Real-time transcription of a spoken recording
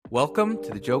Welcome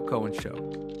to the Joe Cohen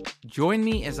Show. Join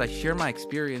me as I share my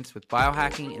experience with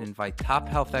biohacking and invite top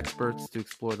health experts to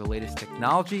explore the latest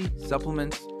technology,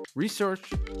 supplements,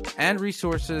 research, and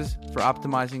resources for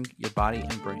optimizing your body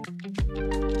and brain.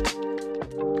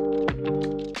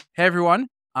 Hey everyone,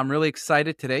 I'm really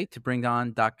excited today to bring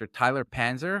on Dr. Tyler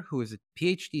Panzner, who is a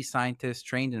PhD scientist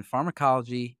trained in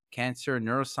pharmacology, cancer,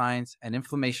 neuroscience, and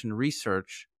inflammation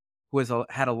research, who has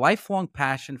had a lifelong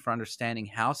passion for understanding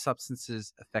how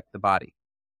substances affect the body.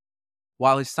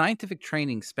 While his scientific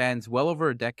training spans well over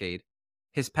a decade,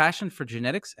 his passion for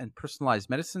genetics and personalized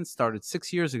medicine started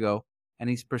 6 years ago, and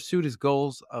he's pursued his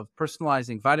goals of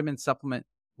personalizing vitamin supplement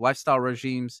lifestyle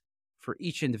regimes for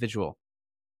each individual.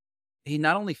 He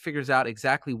not only figures out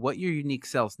exactly what your unique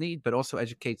cells need, but also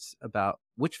educates about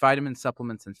which vitamin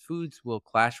supplements and foods will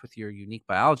clash with your unique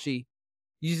biology.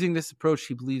 Using this approach,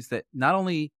 he believes that not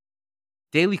only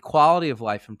daily quality of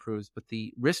life improves, but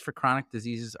the risk for chronic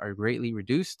diseases are greatly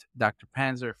reduced. Dr.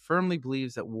 Panzner firmly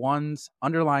believes that one's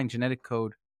underlying genetic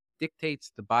code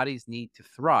dictates the body's need to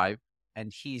thrive,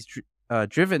 and he's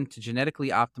driven to genetically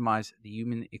optimize the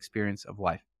human experience of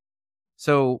life.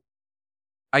 So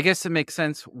I guess it makes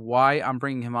sense why I'm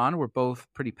bringing him on. We're both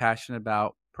pretty passionate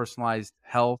about personalized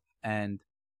health and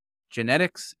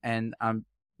genetics, and I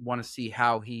want to see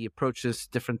how he approaches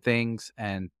different things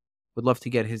and would love to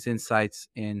get his insights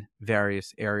in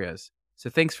various areas. So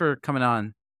thanks for coming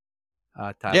on,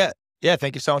 Tyler. Yeah.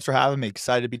 Thank you so much for having me.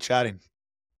 Excited to be chatting.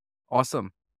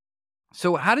 Awesome.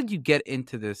 So how did you get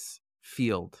into this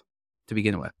field to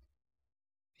begin with?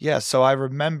 Yeah. So I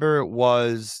remember it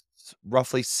was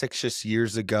roughly 6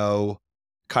 years ago,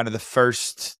 kind of the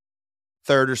first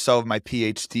third or so of my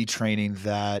PhD training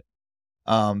that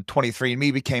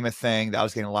 23andMe became a thing that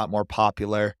was getting a lot more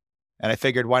popular. And I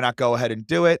figured, why not go ahead and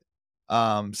do it?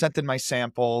 Sent in my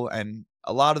sample, and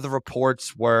a lot of the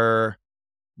reports were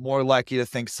more likely to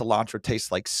think cilantro tastes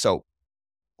like soap,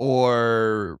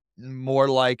 or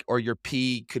or your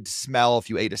pee could smell if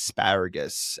you ate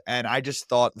asparagus. And I just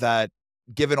thought that,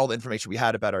 given all the information we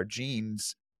had about our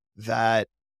genes, that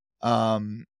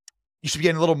um, you should be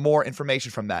getting a little more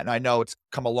information from that. And I know it's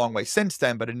come a long way since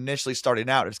then, but initially starting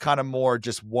out, it's kind of more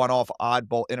just one-off,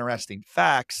 oddball, interesting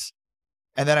facts.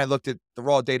 And then I looked at the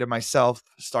raw data myself,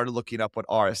 started looking up what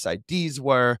RSIDs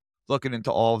were, looking into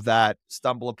all of that,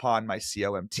 stumble upon my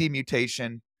COMT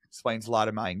mutation, explains a lot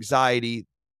of my anxiety.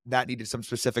 That needed some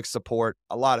specific support,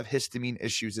 a lot of histamine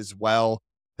issues as well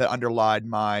that underlied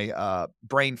my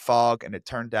brain fog. And it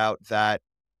turned out that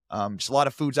just a lot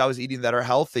of foods I was eating that are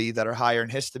healthy, that are higher in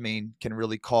histamine, can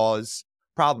really cause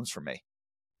problems for me.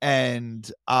 And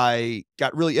I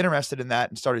got really interested in that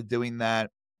and started doing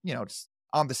that, just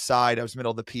on the side. I was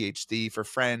middle of the PhD for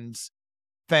friends,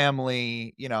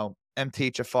 family,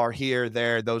 MTHFR here,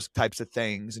 there, those types of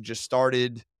things, and just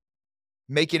started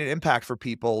making an impact for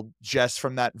people just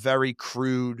from that very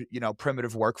crude,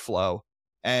 primitive workflow.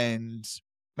 And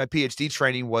my PhD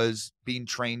training was being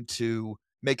trained to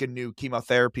make a new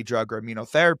chemotherapy drug or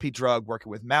immunotherapy drug, working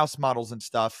with mouse models and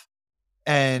stuff.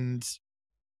 And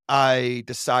I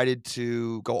decided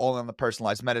to go all in on the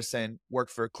personalized medicine, work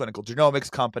for a clinical genomics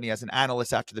company as an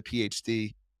analyst after the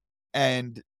PhD.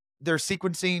 And they're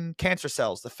sequencing cancer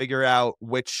cells to figure out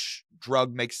which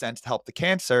drug makes sense to help the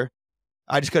cancer.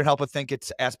 I just couldn't help but think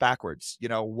it's ass backwards.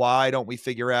 Why don't we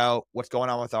figure out what's going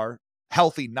on with our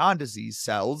healthy non-disease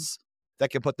cells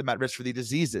that can put them at risk for the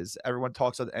diseases? Everyone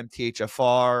talks about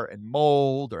MTHFR and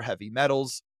mold or heavy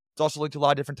metals. It's also linked to a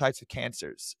lot of different types of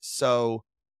cancers. So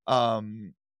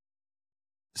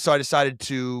I decided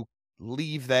to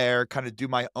leave there, kind of do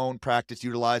my own practice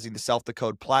utilizing the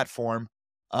Self-Decode platform,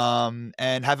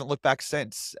 and haven't looked back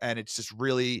since. And it's just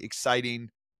really exciting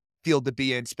field to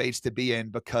be in, space to be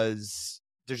in, because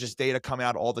there's just data coming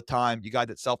out all the time. You guys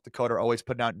at Self-Decode are always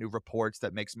putting out new reports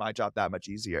that makes my job that much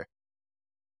easier.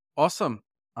 Awesome.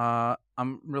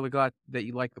 I'm really glad that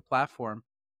you like the platform.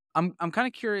 I'm kind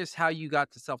of curious how you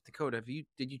got to Self-Decode.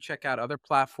 Did you check out other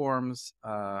platforms?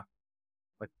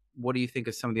 Like, what do you think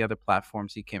of some of the other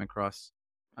platforms you came across?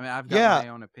 I mean, I've got Yeah. my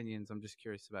own opinions. I'm just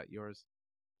curious about yours.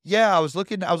 Yeah, I was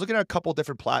looking at a couple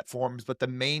different platforms, but the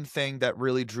main thing that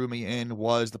really drew me in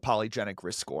was the polygenic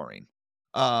risk scoring.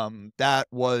 That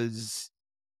was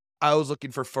I was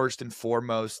looking for, first and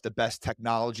foremost, the best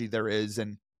technology there is.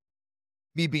 And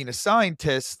me being a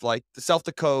scientist, like, the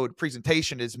Self-Decode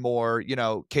presentation is more,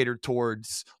 catered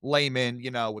towards laymen,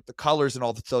 with the colors and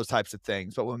all those types of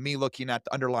things. But when me looking at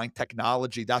the underlying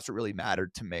technology, that's what really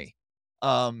mattered to me.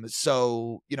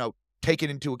 So,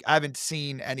 I haven't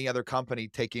seen any other company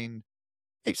taking,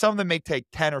 hey, some of them may take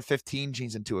 10 or 15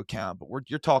 genes into account, but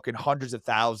you're talking hundreds of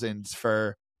thousands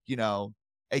for,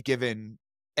 a given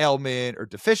ailment or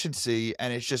deficiency,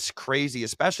 and it's just crazy,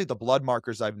 especially the blood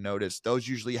markers I've noticed. Those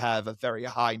usually have a very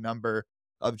high number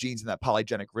of genes in that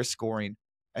polygenic risk scoring,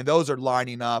 and those are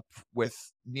lining up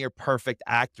with near perfect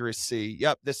accuracy.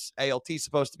 Yep, this ALT is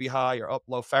supposed to be high or up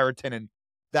low ferritin, and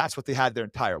that's what they had their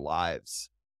entire lives.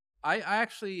 I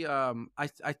actually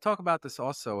I talk about this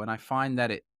also, and I find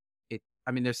that it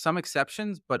I mean there's some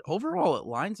exceptions, but overall it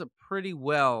lines up pretty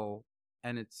well,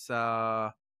 and it's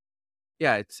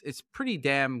yeah, it's pretty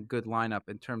damn good lineup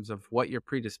in terms of what your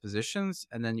predispositions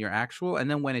and then your actual, and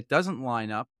then when it doesn't line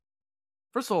up,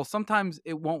 first of all, sometimes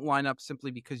it won't line up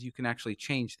simply because you can actually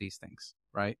change these things,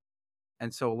 right?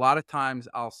 And so a lot of times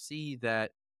I'll see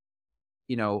that,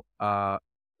 you know,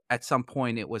 at some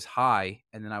point it was high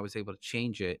and then I was able to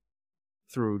change it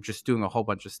through just doing a whole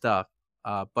bunch of stuff.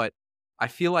 But I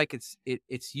feel like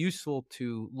it's useful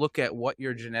to look at what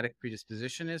your genetic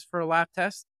predisposition is for a lab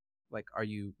test. Like, are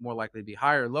you more likely to be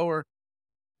higher or lower?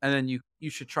 And then you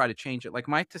should try to change it. Like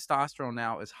my testosterone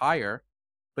now is higher,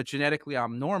 but genetically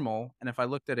I'm normal. And if I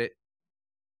looked at it,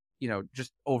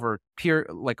 just over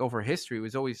over history, it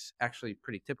was always actually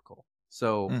pretty typical.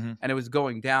 So, Mhm. and it was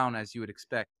going down as you would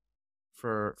expect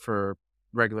for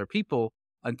regular people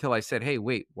until I said, "Hey,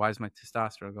 wait, why is my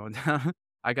testosterone going down?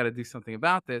 I got to do something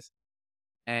about this."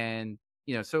 And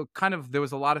so kind of there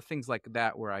was a lot of things like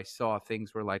that where I saw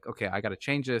things where like, okay, I got to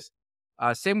change this.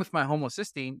 Same with my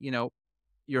homocysteine.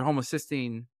 Your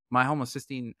homocysteine, my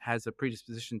homocysteine has a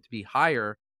predisposition to be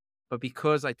higher, but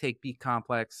because I take B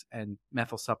complex and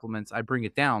methyl supplements, I bring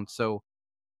it down. So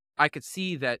I could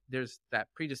see that there's that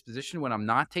predisposition when I'm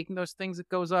not taking those things, it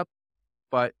goes up,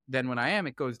 but then when I am,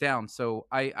 it goes down. So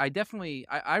I definitely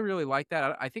I really like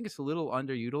that. I think it's a little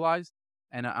underutilized,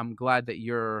 and I'm glad that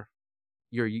you're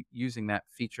using that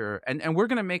feature, and we're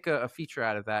gonna make a feature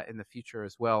out of that in the future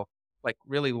as well, like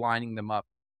really lining them up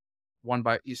one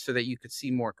by so that you could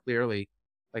see more clearly,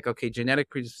 like okay, genetic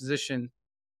predisposition,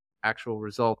 actual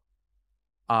result.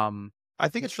 Um, I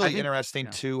think it's I really think interesting yeah,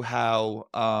 too how,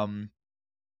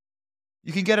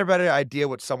 you can get a better idea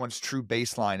what someone's true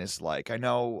baseline is like. I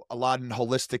know a lot in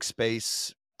holistic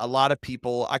space, a lot of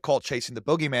people, I call it chasing the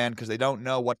boogeyman because they don't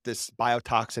know what this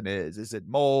biotoxin is. Is it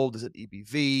mold? Is it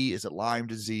EBV? Is it Lyme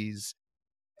disease?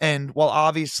 And while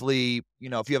obviously,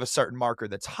 if you have a certain marker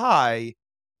that's high,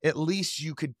 at least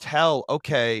you could tell,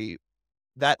 okay,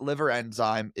 that liver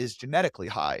enzyme is genetically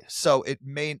high. So it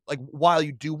may like while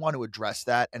you do want to address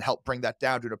that and help bring that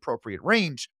down to an appropriate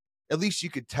range, at least you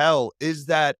could tell, is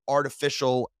that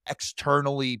artificial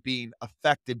externally being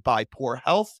affected by poor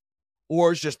health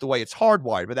or is just the way it's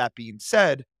hardwired? But that being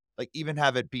said, like even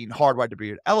have it being hardwired to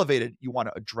be elevated, you want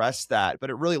to address that. But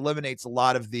it really eliminates a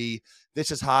lot of the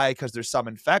this is high because there's some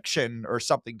infection or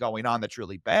something going on that's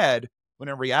really bad. When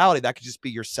in reality, that could just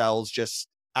be your cells just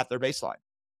at their baseline.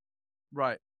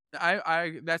 right.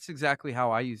 I that's exactly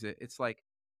how I use it. It's like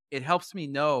it helps me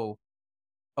know,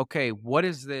 okay, what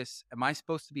is this? Am I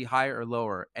supposed to be higher or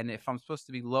lower? And if I'm supposed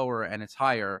to be lower and it's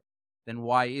higher, then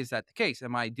why is that the case?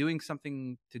 Am I doing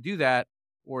something to do that,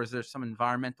 or is there some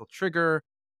environmental trigger?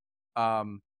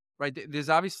 Um, right. There's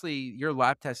obviously your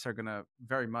lab tests are going to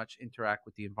very much interact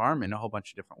with the environment in a whole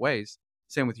bunch of different ways.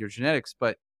 Same with your genetics,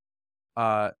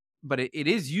 uh, but it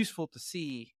is useful to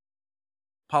see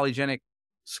polygenic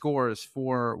scores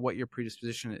for what your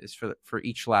predisposition is for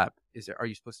each lab. Are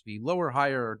you supposed to be lower,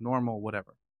 higher, normal,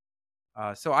 whatever?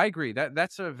 So I agree that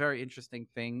that's a very interesting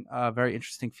thing, very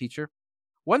interesting feature.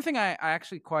 One thing I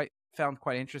actually quite found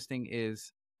quite interesting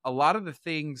is a lot of the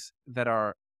things that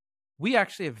are we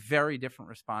actually have very different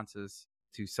responses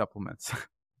to supplements.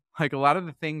 Like a lot of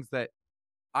the things that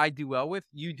I do well with,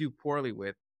 you do poorly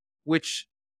with, which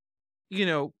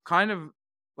kind of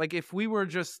like if we were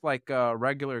just like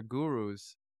regular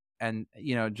gurus and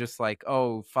just like,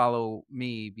 oh, follow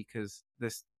me because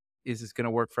this is going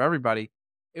to work for everybody,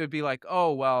 it would be like,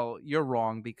 oh, well, you're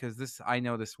wrong because this I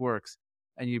know this works,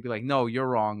 and you'd be like, no, you're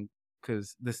wrong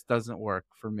because this doesn't work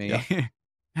for Yeah. me.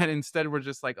 And instead we're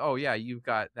just like, oh yeah, you've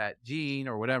got that gene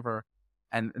or whatever,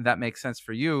 and that makes sense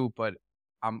for you, but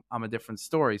I'm a different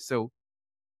story. So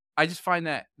I just find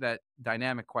that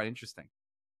dynamic quite interesting.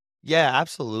 Yeah,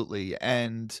 absolutely.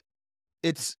 And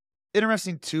it's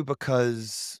interesting too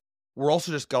because we're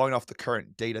also just going off the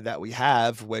current data that we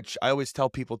have, which I always tell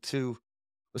people too,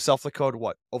 with self code,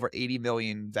 what, over 80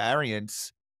 million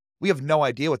variants. We have no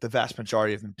idea what the vast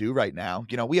majority of them do right now.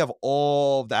 We have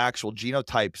all the actual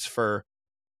genotypes for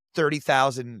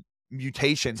 30,000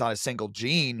 mutations on a single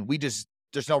gene.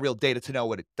 There's no real data to know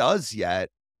what it does yet.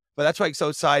 But that's why it's so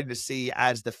exciting to see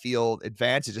as the field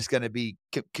advances. It's going to be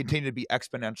continue to be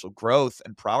exponential growth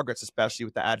and progress, especially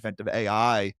with the advent of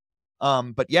AI.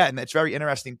 But yeah, and it's very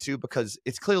interesting too because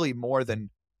it's clearly more than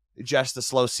just a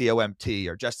slow COMT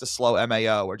or just a slow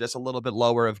MAO or just a little bit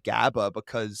lower of GABA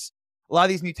because a lot of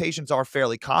these mutations are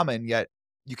fairly common, yet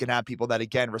you can have people that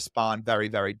again respond very,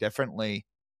 very differently.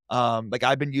 Like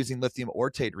I've been using lithium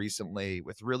ortate recently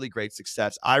with really great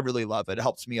success. I really love it. It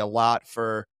helps me a lot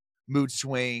for mood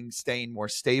swings, staying more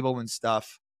stable and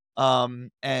stuff.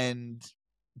 And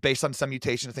based on some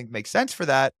mutation, I think makes sense for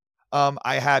that.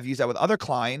 I have used that with other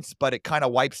clients, but it kind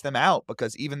of wipes them out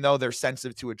because even though they're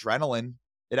sensitive to adrenaline,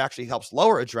 it actually helps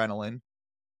lower adrenaline.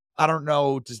 I don't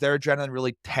know, does their adrenaline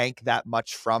really tank that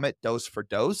much from it dose for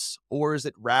dose? Or is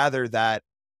it rather that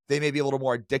they may be a little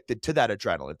more addicted to that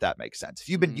adrenaline, if that makes sense? If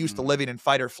you've been used to Mm. living in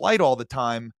fight or flight all the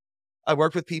time, I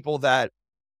worked with people that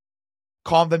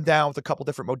calm them down with a couple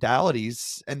different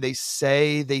modalities and they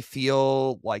say they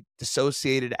feel like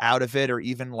dissociated out of it or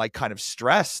even like kind of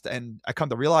stressed. And I come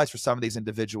to realize for some of these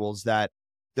individuals that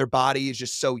their body is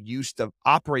just so used to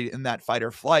operate in that fight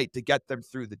or flight to get them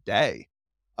through the day.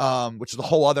 Which is a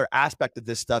whole other aspect of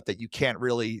this stuff that you can't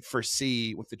really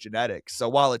foresee with the genetics. So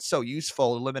while it's so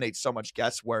useful, it eliminates so much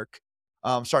guesswork.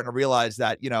 I'm starting to realize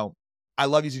that, I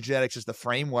love using genetics as the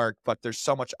framework, but there's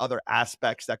so much other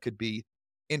aspects that could be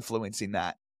influencing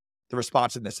that, the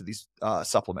responsiveness of these,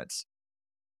 supplements.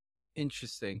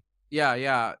 Interesting. Yeah,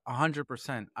 yeah,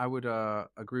 100%. I would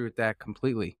agree with that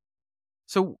completely.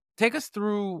 So take us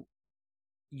through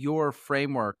your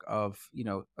framework of,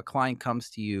 a client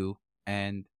comes to you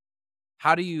and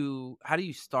how do you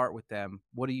start with them?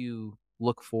 What do you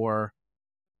look for?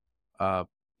 Uh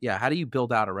yeah, how do you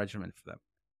build out a regimen for them?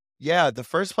 Yeah, the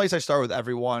first place I start with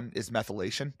everyone is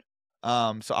methylation.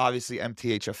 So obviously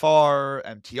MTHFR,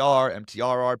 MTR,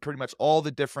 MTRR, pretty much all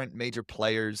the different major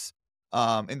players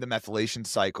in the methylation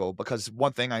cycle. Because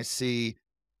one thing I see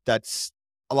that's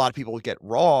a lot of people get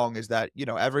wrong is that,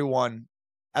 everyone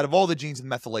out of all the genes in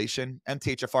methylation,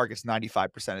 MTHFR gets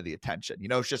 95% of the attention.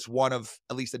 It's just one of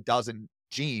at least a dozen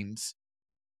genes.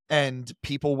 And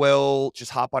people will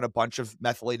just hop on a bunch of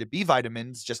methylated B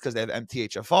vitamins just because they have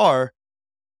MTHFR.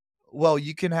 Well,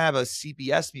 you can have a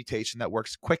CBS mutation that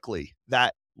works quickly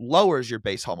that lowers your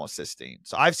base homocysteine.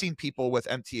 So I've seen people with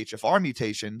MTHFR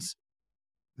mutations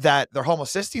that their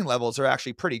homocysteine levels are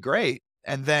actually pretty great.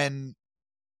 And then,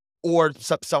 or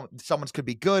someone's could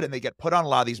be good and they get put on a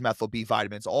lot of these methyl B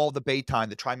vitamins, all the betaine,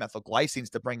 the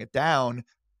trimethylglycines to bring it down,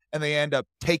 and they end up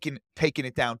taking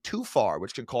it down too far,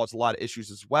 which can cause a lot of issues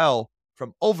as well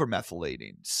from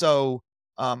overmethylating. So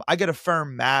I get a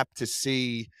firm map to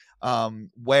see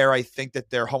where I think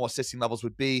that their homocysteine levels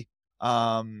would be.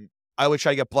 I would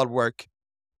try to get blood work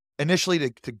initially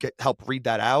to get help read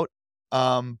that out.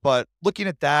 But looking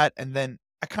at that, and then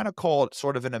I kind of call it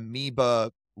sort of an amoeba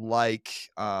like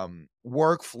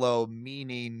workflow,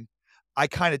 meaning I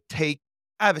kind of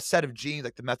I have a set of genes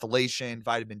like the methylation,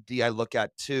 vitamin D I look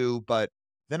at too, but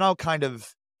then I'll kind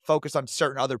of focus on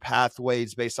certain other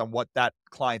pathways based on what that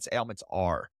client's ailments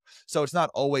are. So it's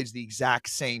not always the exact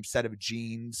same set of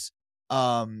genes.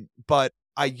 But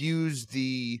I use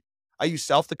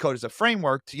self decode as a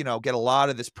framework to, get a lot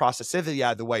of this processivity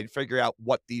out of the way and figure out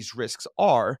what these risks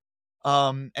are.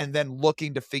 And then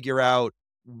looking to figure out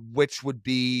which would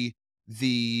be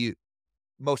the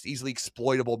most easily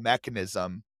exploitable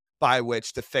mechanism by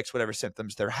which to fix whatever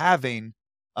symptoms they're having.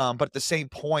 But at the same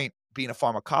point, being a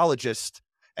pharmacologist,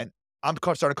 and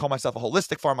starting to call myself a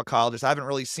holistic pharmacologist, I haven't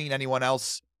really seen anyone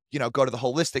else, go to the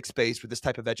holistic space with this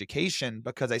type of education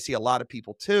because I see a lot of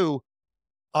people too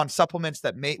on supplements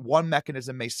that one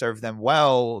mechanism may serve them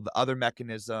well, the other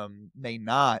mechanism may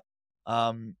not.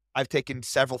 I've taken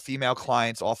several female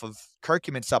clients off of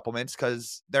curcumin supplements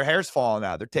because their hair's falling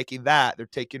out. They're taking that, they're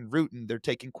taking rutin, they're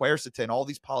taking quercetin, all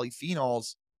these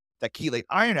polyphenols that chelate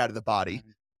iron out of the body. Mm.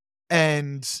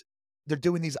 And they're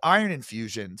doing these iron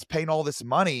infusions, paying all this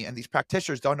money, and these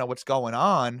practitioners don't know what's going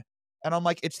on. And I'm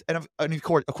like, and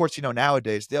of course,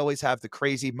 nowadays they always have the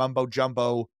crazy mumbo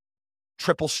jumbo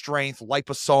triple strength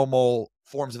liposomal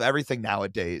forms of everything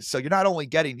nowadays. So you're not only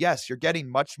getting, yes, you're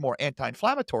getting much more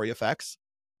anti-inflammatory effects.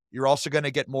 You're also going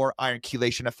to get more iron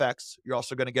chelation effects. You're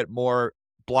also going to get more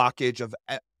blockage of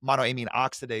monoamine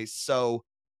oxidase. So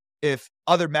if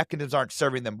other mechanisms aren't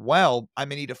serving them well, I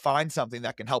may need to find something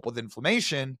that can help with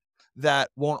inflammation that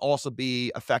won't also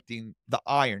be affecting the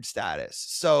iron status.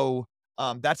 So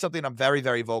that's something I'm very,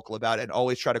 very vocal about and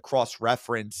always try to cross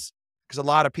reference because a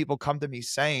lot of people come to me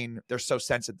saying they're so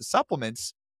sensitive to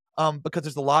supplements because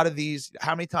there's a lot of these.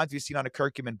 How many times have you seen on a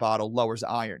curcumin bottle lowers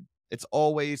iron? It's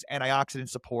always antioxidant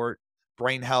support,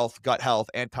 brain health, gut health,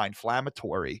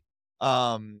 anti-inflammatory.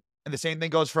 And the same thing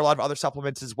goes for a lot of other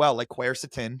supplements as well, like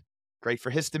quercetin, great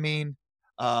for histamine.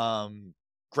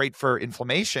 great for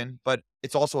inflammation, but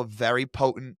it's also a very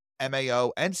potent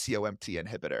MAO and COMT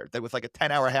inhibitor that with like a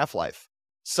 10-hour half-life.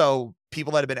 So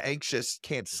people that have been anxious,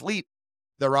 can't sleep,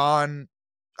 they're on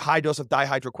high dose of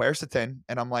dihydroquercetin,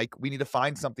 and I'm like, we need to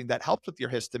find something that helps with your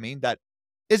histamine that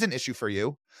is an issue for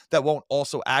you, that won't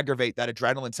also aggravate that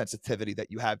adrenaline sensitivity that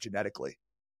you have genetically.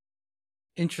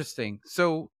 Interesting.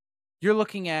 So you're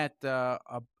looking at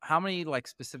how many like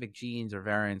specific genes or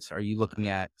variants are you looking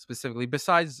at specifically?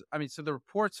 Besides, I mean, so the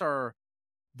reports are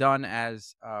done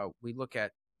as we look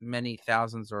at many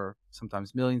thousands or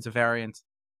sometimes millions of variants,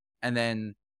 and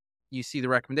then you see the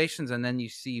recommendations, and then you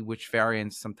see which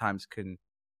variants sometimes can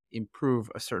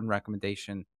improve a certain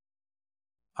recommendation.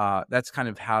 That's kind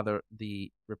of how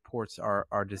the reports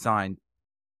are designed.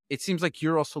 It seems like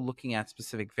you're also looking at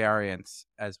specific variants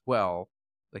as well.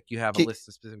 Like you have a Ki list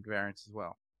of specific variants as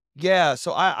well. Yeah,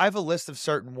 so I have a list of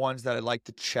certain ones that I like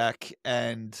to check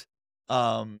and,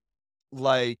 um,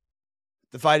 like,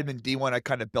 the vitamin D one, I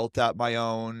kinda built out my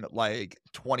own, like,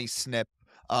 20 SNP,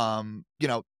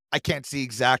 I can't see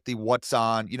exactly what's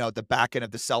on, the back end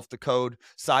of the self decode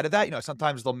side of that,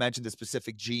 sometimes they'll mention the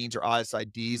specific genes or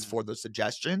ISIDs Mm. for those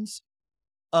suggestions,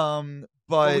 Well,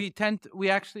 but we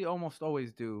actually almost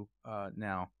always do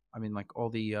now. I mean, like all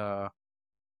the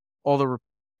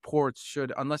reports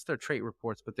should, unless they're trait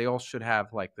reports, but they all should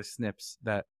have like the SNPs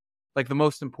that, like the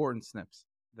most important SNPs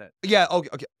that. yeah,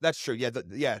 okay, that's true,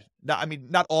 yeah, no, I mean,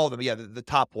 not all of them, yeah, the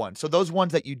top ones. So those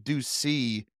ones that you do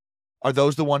see, are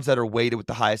those the ones that are weighted with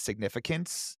the highest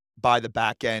significance by the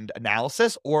back end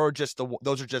analysis, or just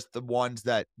those are just the ones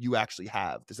that you actually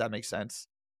have? Does that make sense?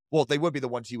 Well, they would be the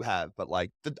ones you have, but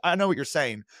like I know what you're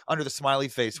saying. Under the smiley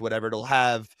face, whatever, it'll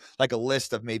have like a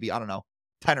list of maybe I don't know,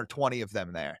 10 or 20 of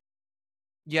them there.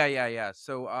 Yeah, yeah, yeah.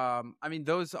 So, I mean,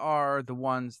 those are the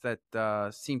ones that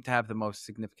seem to have the most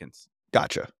significance.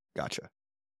 Gotcha, gotcha.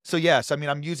 So yes, I mean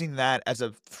I'm using that as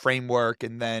a framework,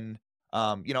 and then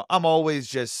I'm always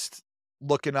just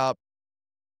looking up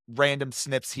random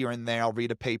snips here and there. I'll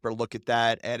read a paper, look at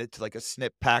that, add it to like a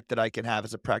snip pack that I can have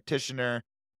as a practitioner,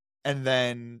 and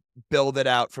then build it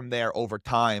out from there over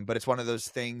time. But it's one of those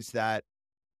things that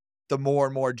the more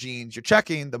and more genes you're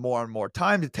checking, the more and more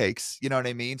time it takes. You know what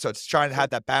I mean? So it's trying to So,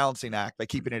 have that balancing act by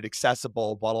keeping it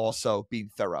accessible while also being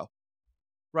thorough.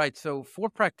 right. So for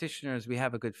practitioners, we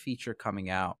have a good feature coming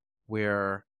out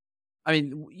where, I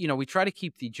mean, we try to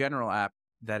keep the general app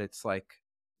that it's like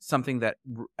something that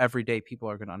everyday people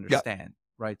are going to Yeah. understand,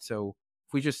 right? So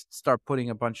if we just start putting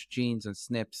a bunch of genes and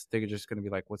SNPs, they're just going to be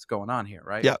like, "What's going on here?"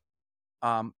 Right? Yeah.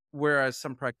 Whereas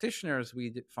some practitioners,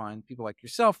 find people like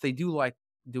yourself, they do like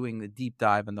doing the deep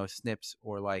dive in those SNPs,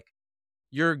 or like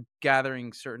you're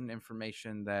gathering certain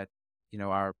information that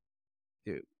are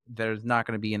there's not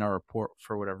going to be in our report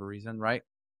for whatever reason, right?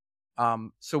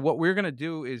 So what we're going to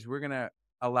do is we're going to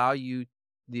allow you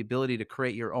the ability to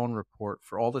create your own report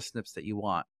for all the SNPs that you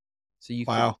want. So you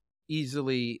could Wow.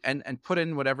 easily and put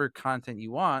in whatever content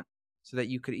you want, so that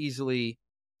you could easily,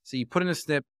 so you put in a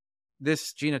SNP,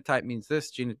 this genotype means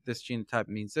this, this genotype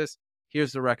means this.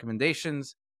 Here's the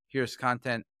recommendations, here's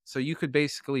content. So you could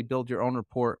basically build your own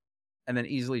report and then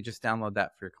easily just download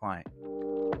that for your client.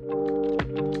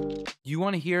 Do you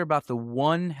want to hear about the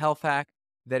one health hack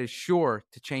that is sure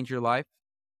to change your life?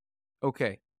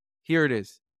 Okay, here it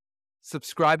is.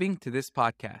 Subscribing to this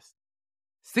podcast.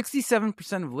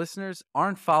 67% of listeners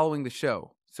aren't following the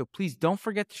show, so please don't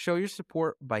forget to show your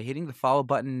support by hitting the follow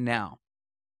button now.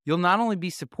 You'll not only be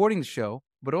supporting the show,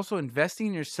 but also investing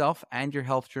in yourself and your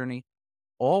health journey,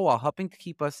 all while helping to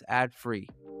keep us ad free.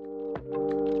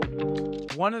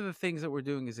 One of the things that we're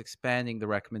doing is expanding the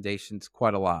recommendations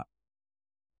quite a lot.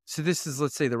 So, this is,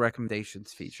 let's say, the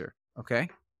recommendations feature, okay?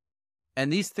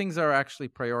 And these things are actually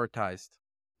prioritized.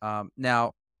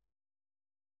 Now,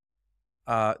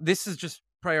 this is just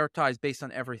prioritized based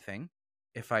on everything.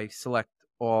 If I select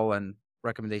all and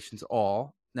recommendations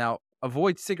all. Now,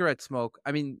 avoid cigarette smoke.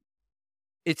 I mean,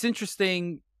 it's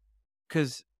interesting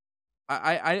because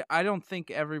I don't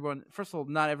think everyone. First of all,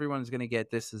 not everyone is going to get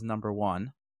this as number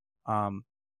one. Um,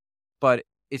 but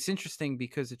it's interesting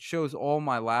because it shows all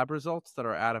my lab results that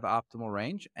are out of optimal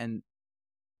range, and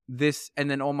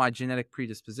then all my genetic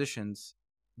predispositions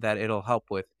that it'll help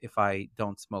with if I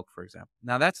don't smoke, for example.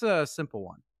 Now that's a simple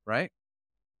one, right?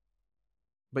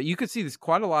 But you could see there's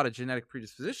quite a lot of genetic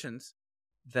predispositions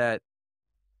that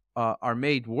are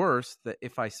made worse that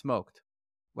if I smoked,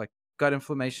 like gut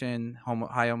inflammation,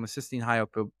 high homocysteine, high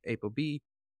ApoB,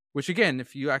 which again,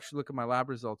 if you actually look at my lab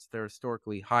results, they're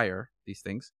historically higher, these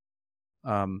things.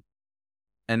 Um,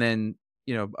 and then,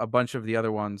 a bunch of the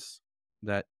other ones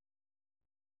that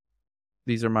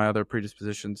these are my other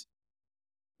predispositions.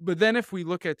 But then if we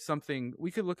look at something, we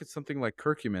could look at something like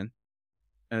curcumin,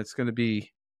 and it's going to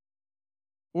be,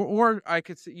 or I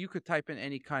could say you could type in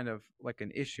any kind of like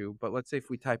an issue. But let's say if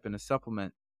we type in a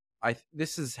supplement,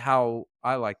 this is how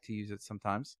I like to use it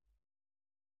sometimes.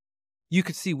 You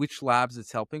could see which labs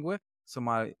it's helping with. So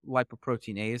my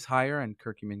lipoprotein A is higher, and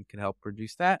curcumin can help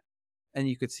reduce that. And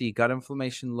you could see gut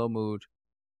inflammation, low mood,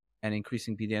 and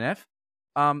increasing BDNF.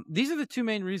 These are the two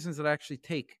main reasons that I actually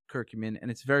take curcumin,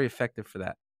 and it's very effective for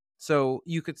that. So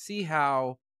you could see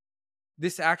how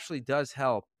this actually does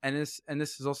help, and this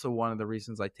is also one of the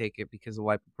reasons I take it because of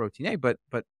lipoprotein A. But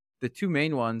the two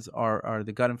main ones are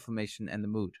the gut inflammation and the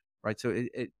mood, right? So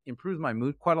it improves my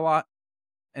mood quite a lot,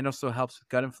 and also helps with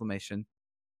gut inflammation.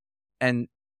 And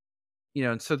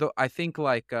and so I think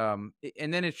like and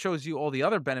then it shows you all the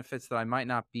other benefits that I might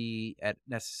not be at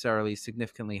necessarily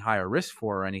significantly higher risk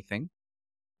for or anything,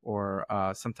 or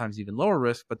sometimes even lower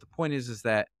risk. But the point is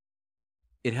that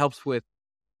it helps with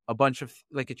a bunch of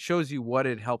like it shows you what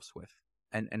it helps with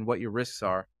and what your risks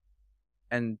are.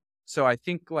 And so I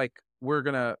think like we're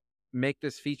gonna make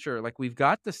this feature like we've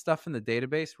got the stuff in the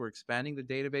database. We're expanding the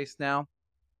database now,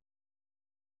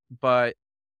 but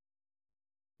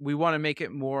we want to make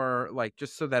it more like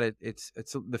just so that it's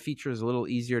the feature is a little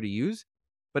easier to use.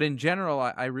 But in general,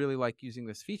 I really like using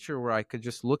this feature where I could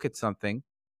just look at something,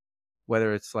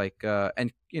 whether it's like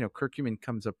and curcumin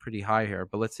comes up pretty high here,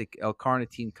 but let's say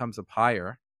L-carnitine comes up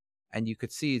higher, and you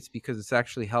could see it's because it's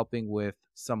actually helping with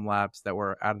some labs that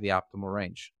were out of the optimal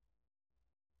range,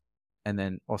 and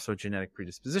then also genetic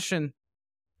predisposition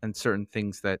and certain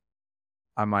things that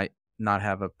I might not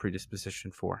have a predisposition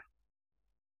for.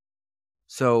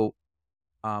 So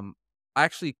I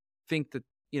actually think that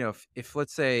if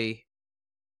let's say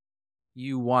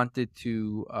you wanted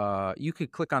to, you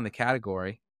could click on the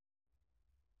category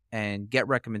and get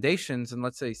recommendations. And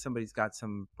let's say somebody's got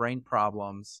some brain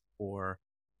problems, or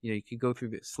you could go through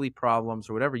the sleep problems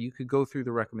or whatever. You could go through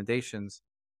the recommendations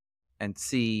and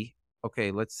see,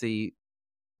 okay, let's see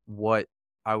what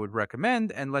I would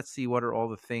recommend, and let's see what are all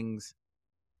the things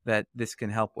that this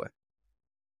can help with,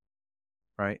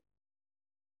 right?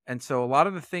 And so a lot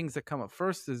of the things that come up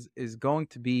first is going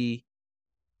to be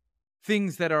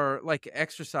things that are like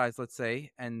exercise, let's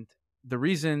say, and the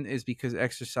reason is because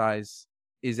exercise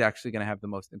is actually going to have the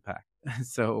most impact.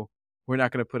 So we're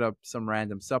not going to put up some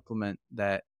random supplement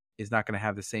that is not going to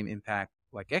have the same impact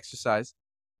like exercise.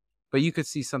 But you could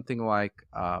see something like,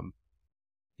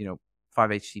 you know,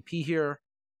 5-HTP here.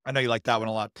 I know you like that one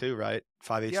a lot too, right?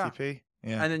 Yeah. 5-HTP?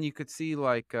 Yeah. And then you could see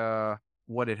like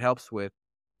what it helps with: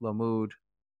 low mood,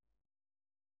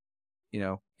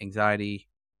 anxiety,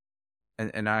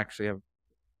 and I actually have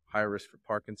higher risk for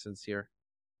Parkinson's here.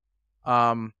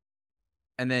 Um,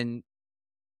 and then,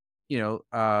 you know,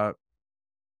 uh,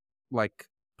 like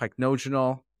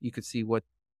pycnogenol, you could see what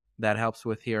that helps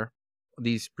with here,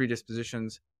 these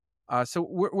predispositions. So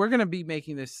we're going to be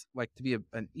making this like to be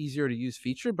an easier to use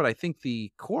feature, but I think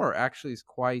the core actually is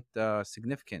quite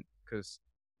significant because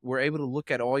we're able to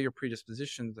look at all your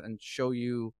predispositions and show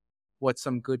you what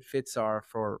some good fits are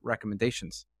for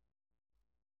recommendations.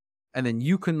 And then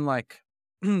you can like,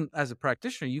 as a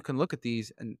practitioner, you can look at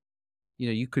these and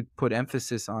you could put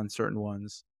emphasis on certain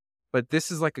ones, but this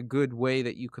is like a good way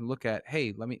that you can look at,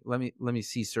 hey, let me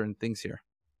see certain things here.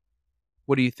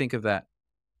 What do you think of that?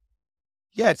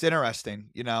 Yeah, it's interesting,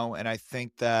 and I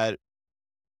think that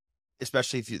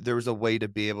especially if there was a way to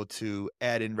be able to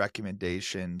add in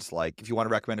recommendations, like if you want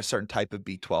to recommend a certain type of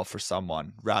B12 for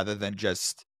someone rather than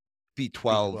just B12,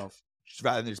 B12. just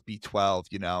rather than just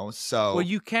B12, Well, So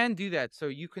you can do that. So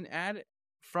you can add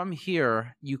from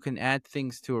here, you can add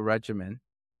things to a regimen.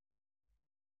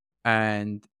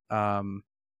 And let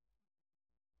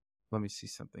me see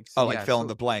something. So oh, like yeah, fill in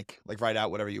the so blank, like write out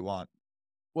whatever you want.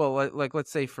 well, like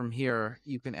let's say from here,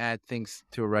 you can add things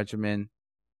to a regimen.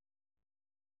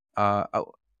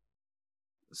 Oh,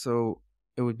 so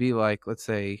it would be like, let's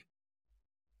say,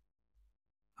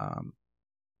 um,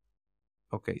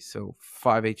 okay, so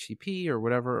 5-HTP or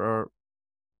whatever, or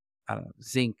I don't know,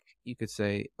 zinc. You could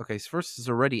say, okay, so first is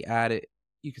already added.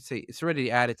 You could say it's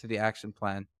already added to the action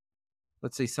plan.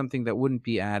 Let's say something that wouldn't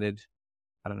be added.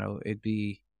 I don't know. It'd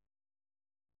be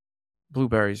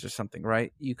blueberries or something,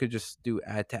 right? You could just do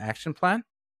add to action plan,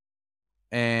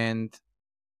 and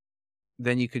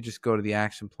then you could just go to the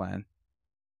action plan.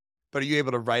 But are you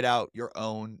able to write out your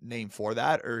own name for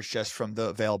that, or it's just from the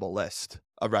available list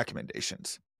of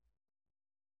recommendations?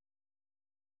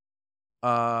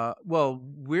 Well,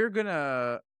 we're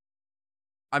gonna.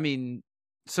 I mean,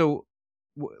 so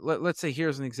let's say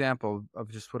here's an example of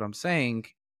just what I'm saying.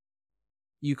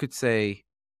 You could say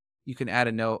you can add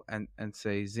a note and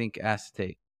say zinc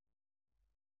acetate.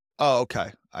 Oh,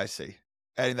 okay. I see.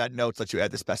 Adding that notes lets you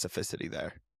add the specificity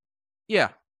there.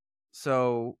 Yeah.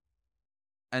 So,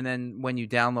 and then when you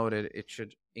download it, it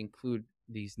should include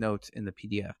these notes in the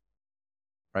PDF,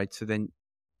 right? So then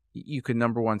you could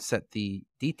number one set the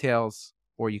details,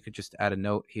 or you could just add a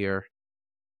note here,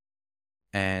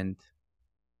 and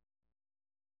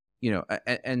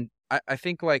and I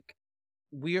think like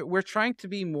we're trying to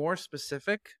be more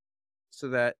specific so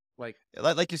that like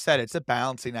Like you said, it's a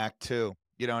balancing act too.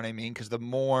 You know what I mean? Because the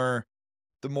more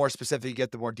specific you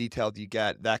get, the more detailed you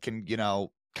get. That can,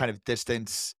 kind of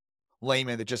distance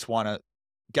laymen that just want to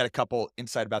get a couple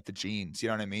insight about the genes. You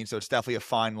know what I mean? So it's definitely a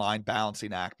fine line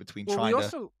balancing act between well we trying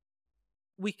to. also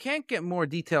we can't get more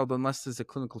detailed unless there's a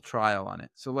clinical trial on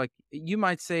it. So like you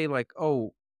might say like,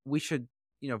 oh, we should,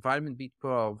 vitamin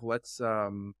B12, let's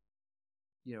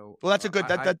Well, that's a good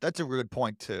I that's a good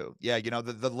point too. Yeah,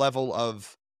 the level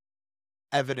of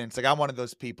evidence. Like I'm one of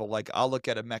those people. Like I'll look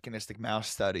at a mechanistic mouse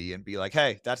study and be like,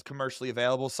 "Hey, that's commercially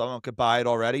available. Someone could buy it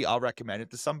already. I'll recommend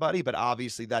it to somebody." But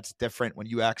obviously, that's different when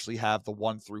you actually have the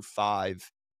 1 through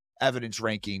 5 evidence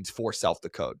rankings for self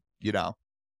decode.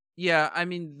 yeah, I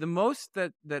mean the most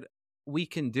that we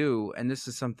can do, and this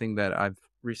is something that I've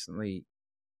recently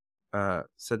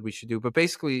said we should do. But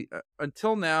basically,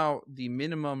 until now, the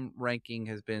minimum ranking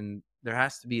has been there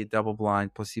has to be a double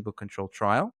blind placebo controlled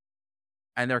trial,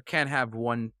 and there can't have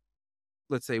one,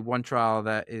 let's say, one trial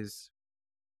that is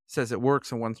says it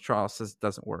works and one trial says it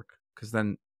doesn't work, because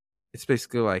then it's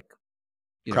basically like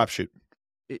you know, Crapshoot.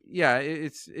 yeah,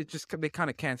 it just they kind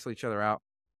of cancel each other out.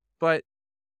 But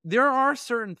there are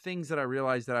certain things that I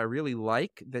realize that I really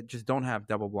like that just don't have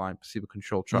double blind placebo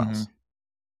controlled Hmm. trials,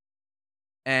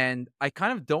 and I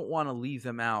kind of don't want to leave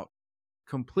them out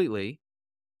completely.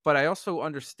 But I also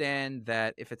understand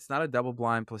that if it's not a double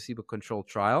blind placebo controlled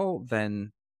trial,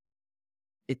 then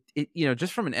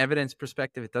just from an evidence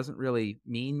perspective, it doesn't really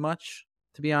mean much,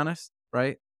 to be honest,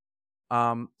 right?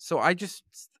 So I just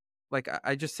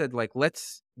said like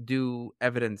let's do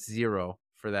evidence zero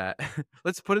for that.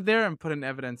 Let's put it there and put an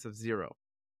evidence of zero,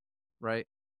 right?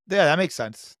 Yeah, that makes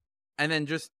sense. And then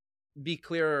just be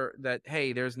clear that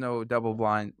hey, there's no double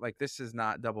blind, like this is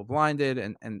not double blinded,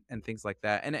 and things like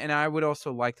that. And I would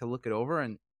also like to look it over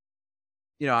and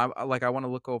I want to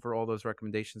look over all those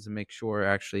recommendations and make sure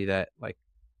actually that like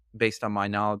based on my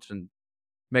knowledge and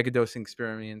megadosing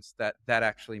experience that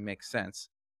actually makes sense.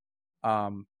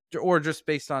 Or just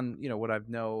based on, what I've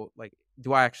know, like,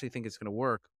 do I actually think it's going to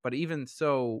work? But even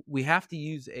so, we have to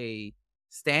use a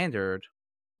standard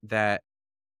that,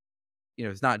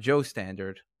 is not Joe's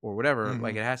standard or whatever.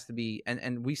 Like Hmm. it has to be,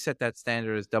 and we set that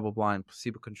standard as double blind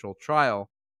placebo controlled trial.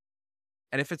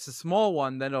 And if it's a small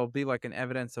one, then it'll be like an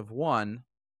evidence of one.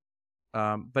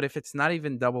 But if it's not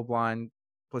even double blind,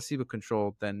 placebo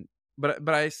controlled, then but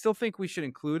I still think we should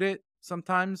include it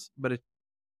sometimes. But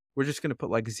we're just gonna put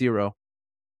like zero.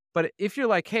 But if you're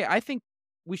like, hey, I think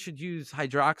we should use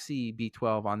hydroxy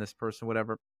B12 on this person,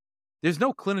 whatever. There's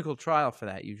no clinical trial for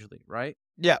that usually, right?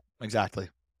 Yeah, exactly.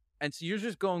 And so you're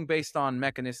just going based on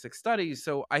mechanistic studies.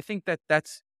 So I think that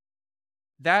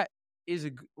is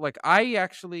like I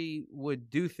actually would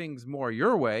do things more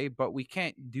your way, but we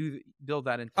can't build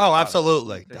that into the Oh, product. You know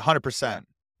absolutely, what I'm saying? Yeah. 100%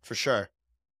 for sure.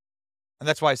 And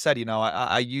that's why I said,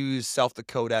 I use self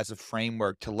decode as a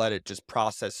framework to let it just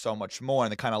process so much more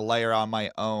and to kind of layer on my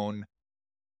own.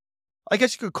 I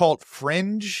guess you could call it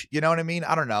fringe. You know what I mean?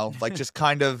 I don't know, like just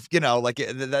kind of, like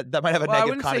that might have a Well, I negative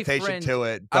wouldn't say connotation fringe. to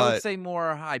it, I would but say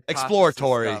more hypothesis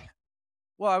exploratory. stuff.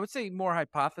 Well, I would say more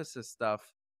hypothesis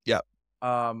stuff. Yep,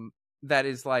 Um, that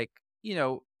is like,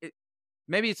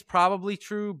 maybe it's probably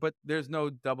true, but there's no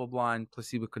double blind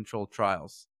placebo controlled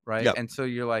trials, right? yep, And so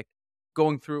you're like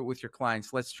going through it with your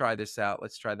clients. Let's try this out.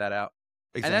 Let's try that out.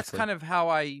 And that's exactly. kind of how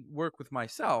I work with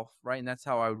myself, right? And that's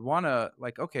how I would want to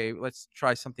like, okay, let's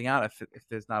try something out if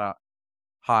there's not a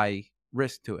high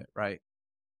risk to it, right?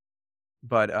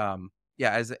 But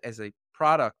yeah, as a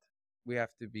product, I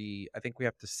think we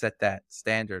have to set that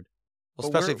standard. Well, But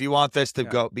especially we're if you want this to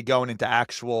yeah. be going into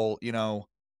actual,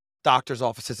 doctor's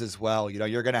offices as well.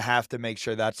 You're gonna have to make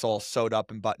sure that's all sewed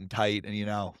up and buttoned tight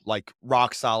and, like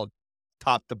rock solid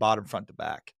top to bottom, front to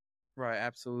back. Right,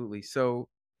 absolutely. So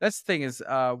that's the thing is,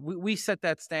 we set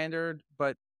that standard,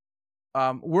 but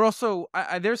we're also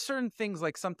there's certain things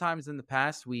like sometimes in the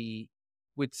past we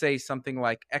would say something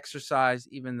like exercise,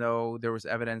 even though there was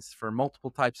evidence for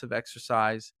multiple types of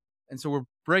exercise, and so we're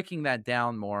breaking that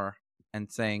down more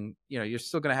and saying, you're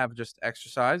still going to have just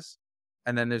exercise,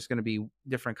 and then there's going to be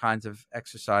different kinds of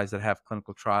exercise that have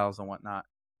clinical trials and whatnot.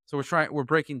 So we're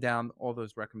breaking down all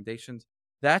those recommendations.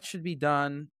 That should be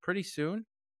done pretty soon.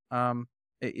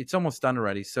 It's almost done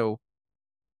already. So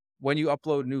when you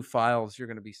upload new files, you're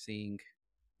going to be seeing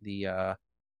the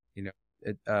you know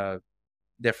it,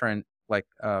 different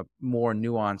more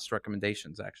nuanced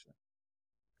recommendations actually.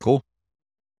 Cool.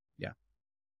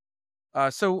 Yeah.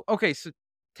 So okay, so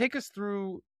take us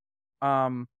through.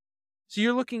 So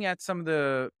you're looking at some of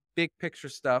the big picture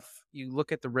stuff. You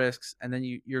look at the risks, and then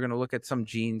you're going to look at some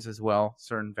genes as well,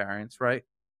 certain variants, right?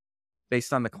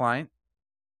 Based on the client.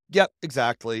 Yep,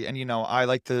 exactly. And I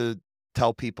like to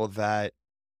tell people that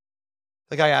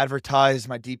like I advertise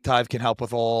my deep dive can help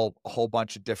with a whole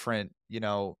bunch of different,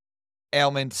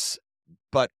 ailments.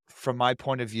 But from my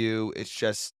point of view, it's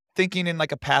just thinking in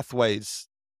like a pathways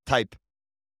type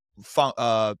fun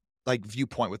like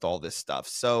viewpoint with all this stuff.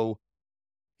 So,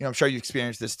 I'm sure you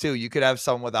experienced this too. You could have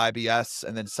someone with IBS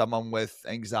and then someone with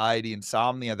anxiety,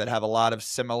 insomnia that have a lot of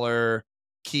similar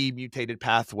key mutated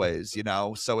pathways.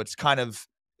 So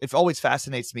it always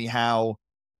fascinates me how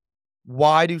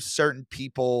why do certain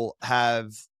people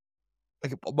have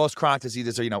like most chronic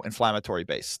diseases are, inflammatory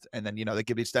based. And then, they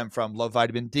could be stem from low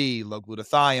vitamin D, low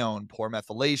glutathione, poor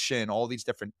methylation, all these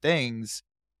different things.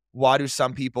 Why do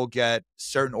some people get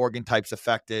certain organ types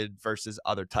affected versus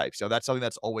other types? That's something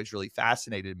that's always really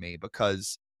fascinated me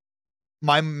because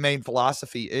my main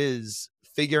philosophy is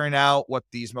figuring out what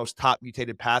these most top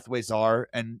mutated pathways are.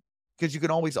 And because you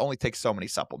can always only take so many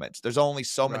supplements, there's only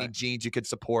so many Right. genes you could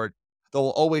support. There'll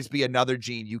always be another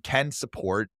gene you can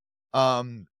support.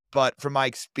 But from my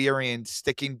experience,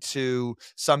 sticking to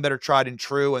some that are tried and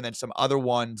true, and then some other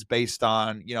ones based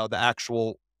on, the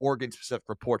actual organ specific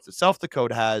reports that Self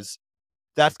Decode has,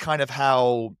 that's kind of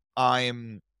how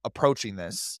I'm approaching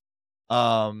this.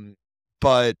 Um,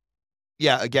 but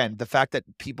yeah, again, the fact that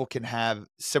people can have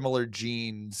similar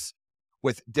genes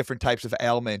with different types of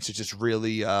ailments is just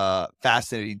really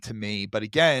fascinating to me. But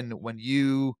again, when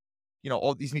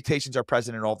all these mutations are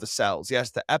present in all the cells.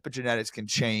 Yes, the epigenetics can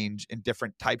change in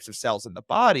different types of cells in the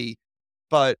body,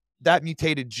 but that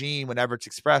mutated gene, whenever it's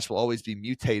expressed, will always be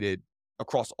mutated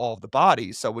across all of the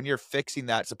body. So when you're fixing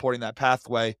that, supporting that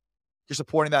pathway, you're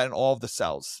supporting that in all of the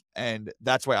cells. And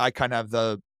that's why I kind of have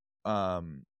the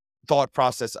um, thought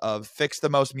process of fix the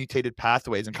most mutated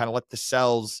pathways and kind of let the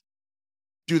cells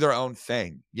do their own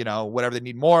thing, whatever they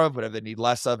need more of, whatever they need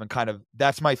less of. And kind of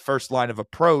that's my first line of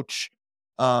approach.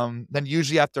 Then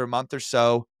usually after a month or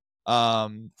so,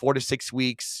 4 to 6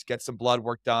 weeks, get some blood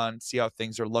work done, see how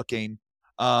things are looking.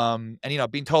 And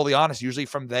being totally honest, usually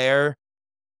from there,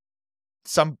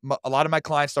 a lot of my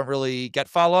clients don't really get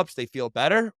follow-ups. They feel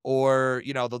better or,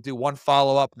 they'll do one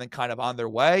follow-up and then kind of on their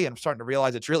way. And I'm starting to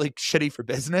realize it's really shitty for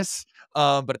business.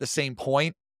 But at the same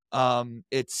point,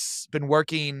 it's been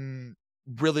working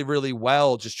really, really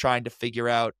well, just trying to figure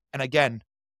out. And again,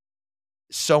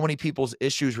 so many people's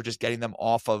issues were just getting them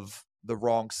off of the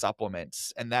wrong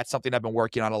supplements. And that's something I've been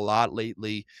working on a lot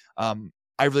lately.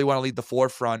 I really want to lead the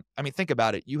forefront. I mean, think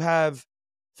about it. You have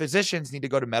physicians need to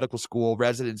go to medical school,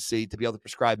 residency to be able to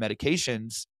prescribe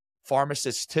medications,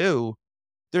 pharmacists too.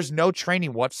 There's no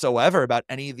training whatsoever about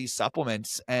any of these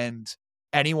supplements. And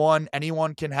anyone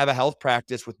can have a health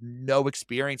practice with no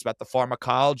experience about the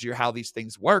pharmacology or how these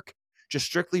things work. Just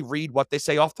strictly read what they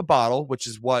say off the bottle, which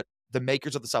is what the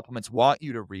makers of the supplements want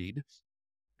you to read.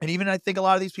 And even I think a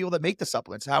lot of these people that make the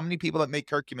supplements, how many people that make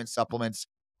curcumin supplements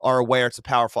are aware it's a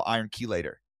powerful iron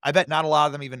chelator? I bet not a lot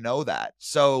of them even know that.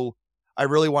 So I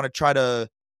really want to try to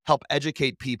help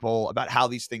educate people about how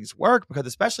these things work because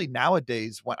especially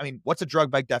nowadays, what's a drug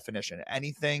by definition?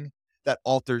 Anything that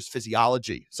alters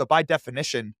physiology. So by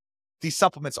definition, these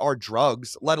supplements are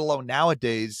drugs, let alone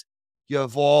nowadays you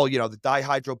have all, the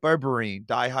dihydroberberine,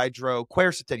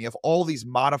 dihydroquercetin. You have all these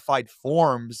modified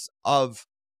forms of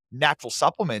natural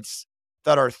supplements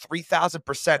that are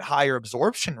 3,000% higher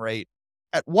absorption rate.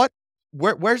 At what,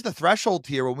 where's the threshold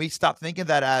here when we stop thinking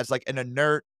that as like an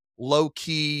inert, low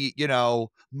key,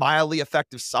 mildly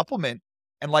effective supplement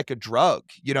and like a drug?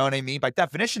 You know what I mean? By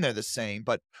definition, they're the same,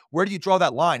 but where do you draw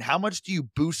that line? How much do you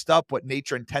boost up what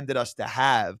nature intended us to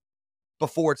have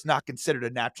before it's not considered a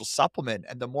natural supplement?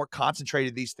 And the more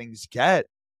concentrated these things get,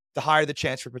 the higher the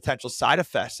chance for potential side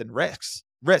effects and risks.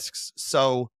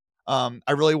 So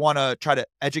I really want to try to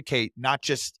educate not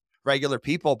just regular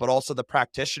people, but also the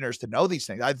practitioners to know these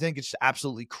things. I think it's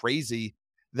absolutely crazy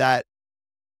that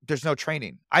there's no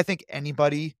training. I think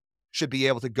anybody should be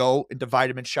able to go into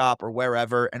Vitamin Shop or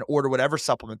wherever and order whatever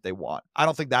supplement they want. I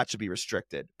don't think that should be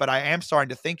restricted. But I am starting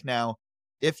to think now,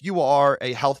 if you are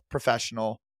a health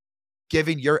professional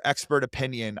giving your expert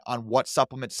opinion on what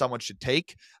supplements someone should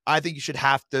take, I think you should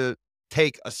have to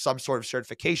take some sort of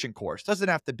certification course. Doesn't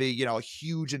have to be, a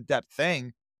huge in-depth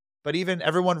thing, but even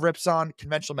everyone rips on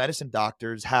conventional medicine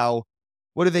doctors.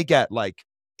 What do they get? Like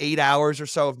 8 hours or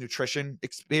so of nutrition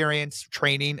experience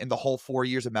training in the whole 4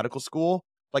 years of medical school.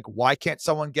 Like, why can't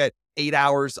someone get 8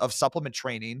 hours of supplement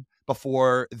training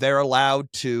before they're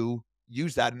allowed to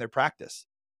use that in their practice?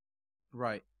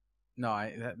 Right.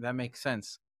 No, that makes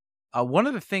sense. One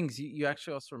of the things you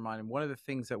actually also reminded, one of the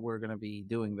things that we're going to be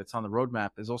doing that's on the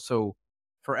roadmap is also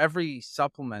for every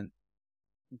supplement,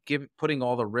 putting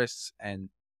all the risks and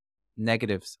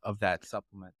negatives of that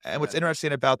supplement so And what's that they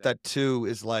interesting about that that too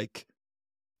is, like,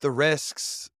 the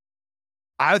risks,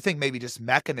 I would think maybe just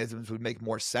mechanisms would make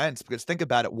more sense because think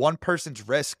about it, one person's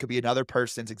risk could be another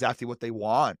person's exactly what they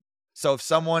want. So if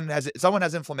someone has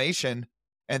inflammation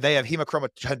and they have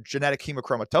genetic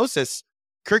hemochromatosis,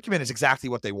 curcumin is exactly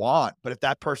what they want. But if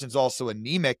that person's also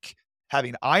anemic,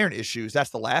 having iron issues,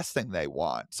 that's the last thing they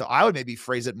want. So I would maybe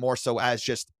phrase it more so as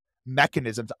just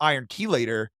mechanisms, iron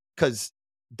chelator, because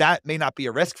that may not be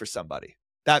a risk for somebody.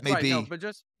 That may right. No, be, but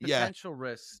just yeah, potential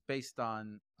risks based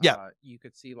on yeah, you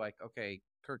could see like, okay,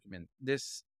 curcumin,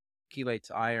 this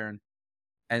chelates iron,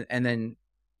 and then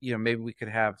maybe we could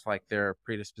have like their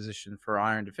predisposition for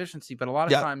iron deficiency, but a lot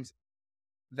of yeah. times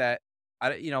that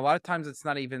a lot of times it's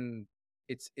not even,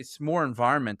 it's more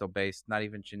environmental based, not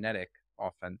even genetic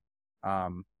often.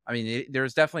 I mean,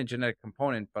 there's definitely a genetic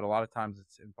component, but a lot of times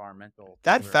it's environmental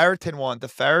That where ferritin one, the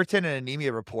ferritin and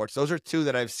anemia reports, those are 2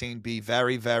 that I've seen be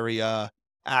very, very,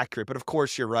 accurate, but of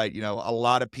course, you're right, a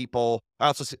lot of people I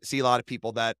also see a lot of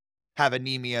people that have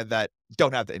anemia that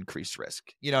don't have the increased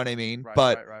risk, you know what I mean? right,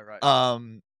 But, right, right, right.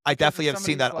 I Because if definitely have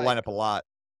seen somebody's that line like, up a lot.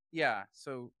 yeah,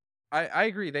 so I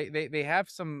agree. They have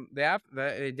some, they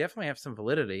definitely have some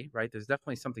validity, right? There's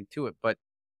definitely something to it, but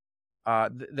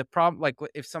the problem, like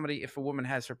if a woman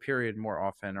has her period more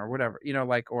often or whatever,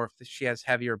 like, or if she has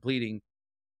heavier bleeding,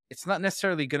 it's not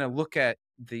necessarily going to look at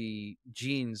the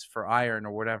genes for iron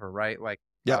or whatever, right? Like,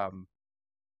 Yep,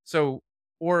 so,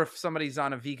 or if somebody's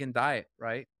on a vegan diet,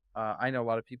 right? I know a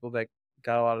lot of people that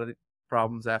got a lot of the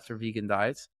problems after vegan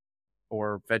diets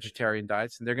or vegetarian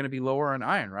diets, and they're going to be lower on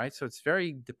iron, right? So it's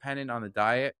very dependent on the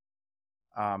diet.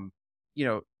 Um, you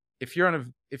know, if you're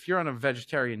on a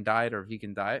vegetarian diet or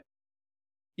vegan diet,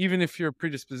 even if your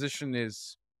predisposition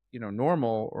is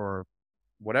normal or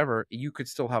whatever, you could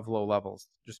still have low levels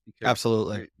just because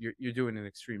absolutely, you're doing an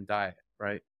extreme diet,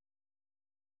 right?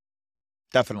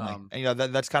 definitely, Um, and,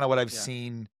 that's kinda what I've yeah.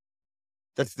 seen.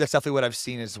 That's definitely what I've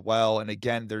seen as well, and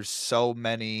again, there's so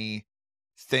many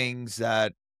things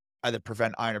that either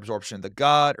prevent iron absorption in the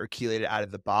gut or chelate it out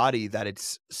of the body that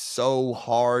it's so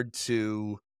hard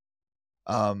to,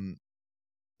 um,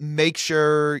 make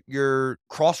sure you're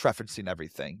cross-referencing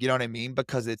everything, you know what I mean?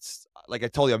 Because it's like I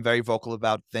told you, I'm very vocal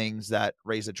about things that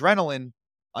raise adrenaline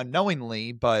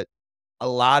unknowingly, but a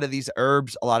lot of these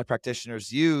herbs, a lot of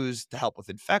practitioners use to help with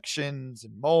infections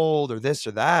and mold or this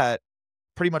or that,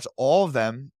 pretty much all of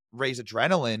them raise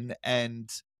adrenaline, and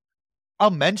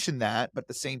I'll mention that, but at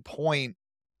the same point,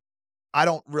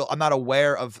 I'm not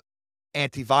aware of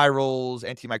antivirals,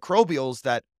 antimicrobials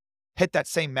that hit that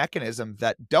same mechanism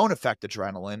that don't affect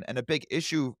adrenaline, and a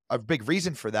big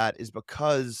reason for that is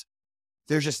because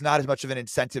there's just not as much of an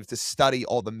incentive to study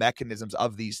all the mechanisms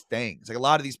of these things. Like, a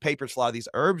lot of these papers, a lot of these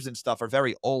herbs and stuff are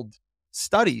very old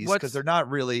studies because 'cause What's they're not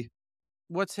really.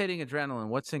 what's hitting adrenaline?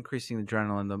 What's increasing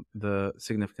adrenaline the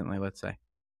significantly? Let's say.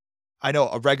 I know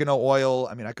oregano oil,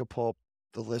 I mean, I could pull up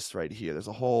the list right here. There's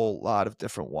a whole lot of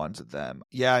different ones of them.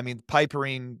 Yeah, I mean,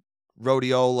 piperine,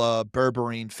 rhodiola,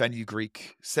 berberine,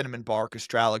 fenugreek, cinnamon bark,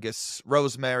 astragalus,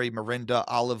 rosemary, morinda,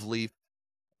 olive leaf,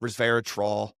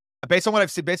 resveratrol. Based on what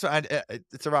I've seen, based on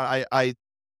it's around I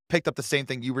picked up the same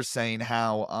thing you were saying,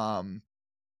 how,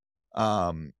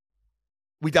 um,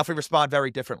 we definitely respond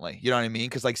very differently, you know what I mean?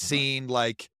 Because like, Right. seeing,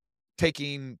 like,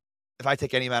 taking if I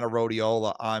take any amount of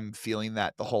rhodiola, I'm feeling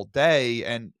that the whole day,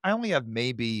 and I only have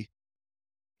maybe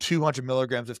 200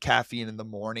 milligrams of caffeine in the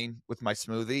morning with my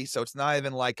smoothie, so it's not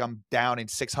even like I'm down in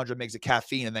 600 mgs of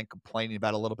caffeine and then complaining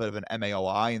about a little bit of an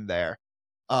MAOI in there.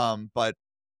 But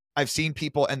I've seen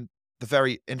people, and the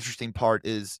very interesting part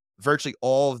is virtually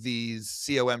all of these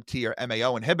COMT or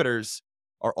MAO inhibitors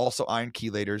are also iron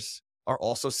chelators, are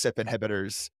also CYP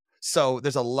inhibitors. So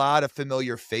there's a lot of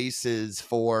familiar faces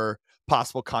for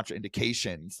possible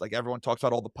contraindications. Like, everyone talks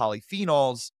about all the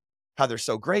polyphenols, how they're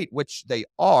so great, which they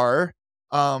are.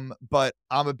 But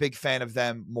I'm a big fan of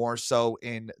them more so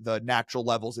in the natural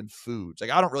levels in foods. Like,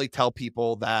 I don't really tell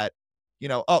people that,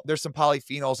 oh, there's some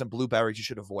polyphenols in blueberries, you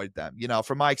should avoid them.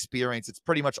 From my experience, it's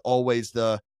pretty much always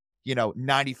the,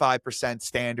 95%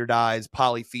 standardized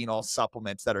polyphenol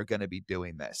supplements that are going to be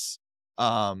doing this.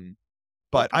 Um,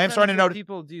 What but I am starting percentage to of notice.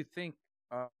 people do you think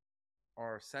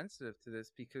are sensitive to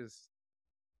this? Because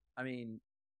I mean,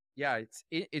 Yeah,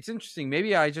 it's interesting.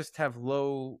 Maybe I just have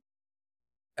low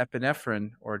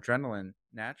epinephrine or adrenaline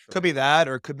Could naturally. be that,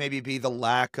 or it could maybe be the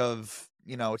lack of,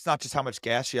 it's not just how much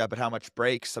gas you have, but how much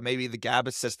brakes. So maybe the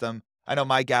GABA system. I know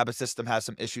my GABA system has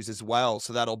some issues as well.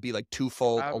 So that'll be like I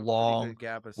twofold have a pretty along good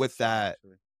GABA with system that.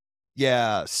 actually.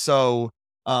 Yeah. So,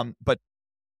 but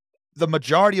the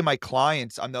majority of my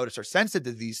clients I've noticed are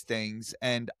sensitive to these things.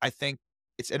 And I think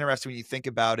it's interesting when you think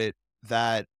about it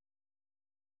that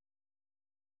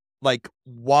like,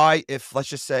 why if let's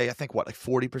just say, I think what, like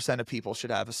 40% of people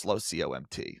should have a slow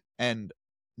COMT, and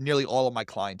nearly all of my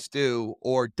clients do,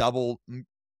 or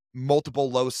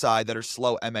multiple loci that are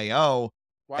slow MAO,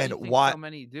 Why do and you think why so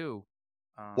many do?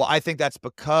 well, Um, I think that's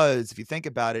because if you think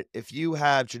about it, if you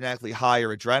have genetically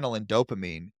higher adrenaline,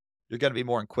 dopamine, you're gonna be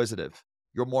more inquisitive.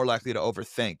 You're more likely to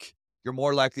overthink. You're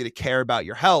more likely to care about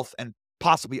your health and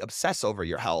possibly obsess over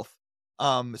your health.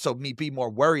 So me be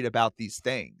more worried about these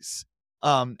things.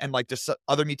 And like there's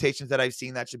other mutations that I've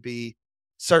seen that should be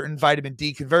certain vitamin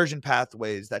D conversion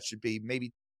pathways that should be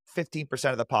maybe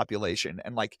 15% of the population,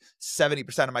 and like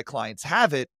 70% of my clients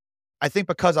have it. I think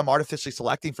because I'm artificially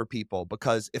selecting for people,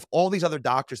 because if all these other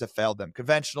doctors have failed them,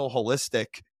 conventional,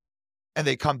 holistic, and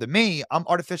they come to me, I'm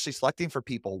artificially selecting for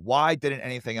people. Why didn't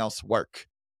anything else work?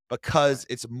 right. Because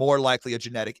it's more likely a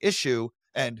genetic issue.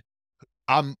 And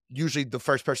I'm usually the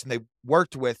first person they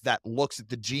worked with that looks at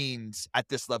the genes at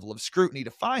this level of scrutiny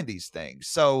to find these things.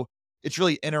 So it's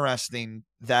really interesting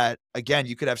that, again,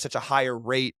 you could have such a higher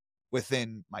rate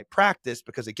within my practice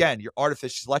because, again, you're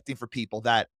artificially selecting for people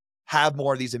that have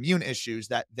more of these immune issues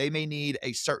that they may need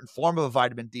a certain form of a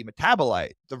vitamin D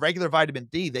metabolite. The regular vitamin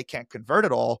D, they can't convert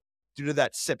it all due to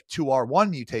that CYP2R1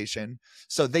 mutation.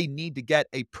 So they need to get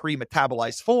a pre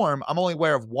metabolized form. I'm only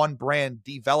aware of one brand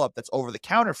developed that's over the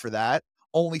counter for that,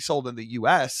 only sold in the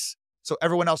US. So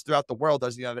everyone else throughout the world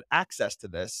doesn't even have access to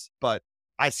this. But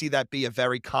I see that be a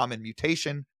very common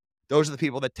mutation. Those are the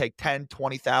people that take 10,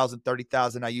 20,000,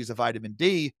 30,000 IUs of vitamin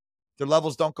D. Their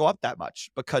levels don't go up that much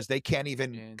because they can't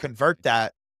even convert Interesting.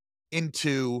 that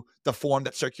into the form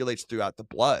that circulates throughout the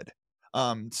blood.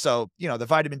 So, the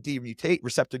vitamin D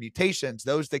receptor mutations,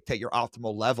 those dictate your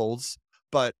optimal levels,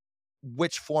 but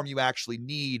which form you actually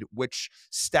need, which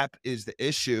step is the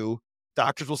issue.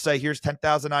 Doctors will say, here's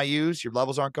 10,000 IUs, your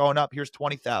levels aren't going up, here's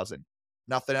 20,000.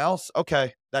 Nothing else?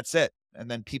 Okay, that's it. And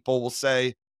then people will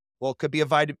say, well, it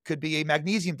could be a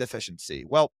magnesium deficiency.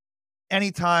 Well,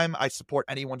 anytime I support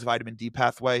anyone's vitamin D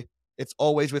pathway, it's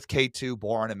always with K2,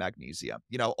 boron, and magnesium.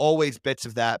 Always bits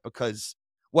of that because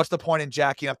what's the point in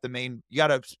jacking up the main? You got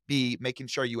to be making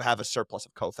sure you have a surplus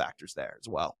of cofactors there as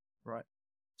well. Right.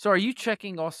 So are you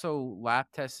checking also lab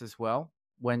tests as well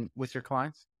when with your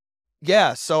clients?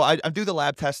 Yeah, so I do the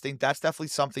lab testing. That's definitely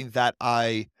something that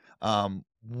I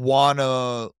want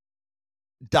to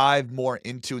dive more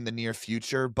into in the near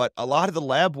future. But a lot of the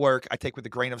lab work I take with a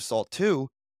grain of salt too.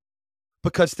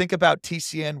 Because think about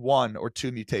TCN1 or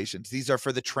 2 mutations. These are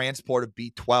for the transport of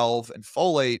B12 and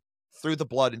folate through the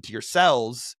blood into your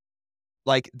cells.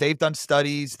 Like, they've done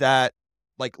studies that,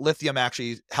 like, lithium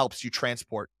actually helps you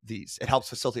transport these. It helps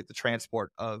facilitate the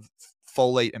transport of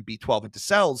folate and B12 into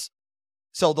cells.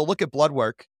 So they'll look at blood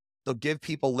work, they'll give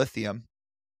people lithium,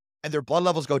 and their blood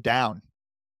levels go down.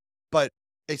 But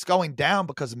it's going down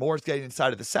because more is getting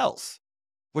inside of the cells,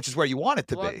 which is where you want it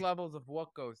to Blood be. levels of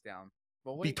what goes down?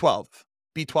 Folate? B12,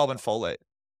 B12 and Oh, folate.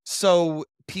 So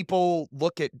people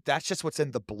look at that's just what's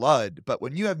in the blood. But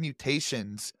when you have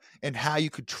mutations and how you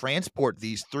could transport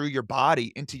these through your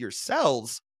body into your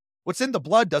cells, what's in the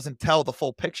blood doesn't tell the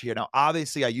full picture here. Now,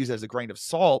 obviously, I use it as a grain of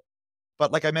salt,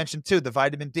 but like I mentioned too, the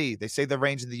vitamin D, they say the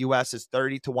range in the US is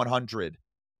 30 to 100.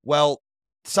 Well,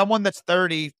 someone that's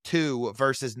 32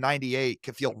 versus 98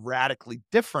 can feel radically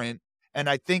different. And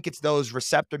I think it's those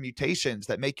receptor mutations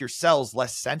that make your cells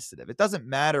less sensitive. It doesn't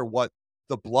matter what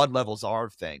the blood levels are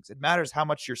of things, it matters how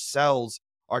much your cells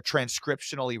are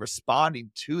transcriptionally responding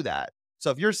to that.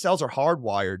 So if your cells are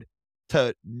hardwired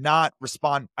to not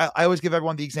respond, I always give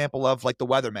everyone the example of like the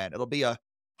weatherman. It'll be a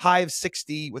high of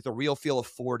 60 with a real feel of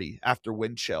 40 after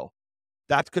wind chill.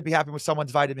 That could be happening with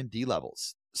someone's vitamin D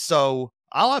levels. So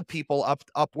I'll have people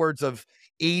upwards of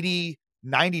 80,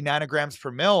 90 nanograms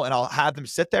per mil, and I'll have them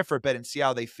sit there for a bit and see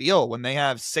how they feel when they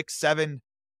have 6, 7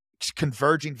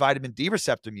 converging vitamin D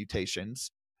receptor mutations.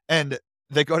 And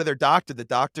they go to their doctor. The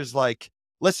doctor's like,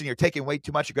 listen, you're taking way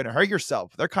too much. You're going to hurt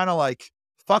yourself. They're kind of like,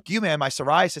 fuck you, man. My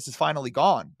psoriasis is finally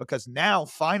gone because now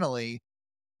finally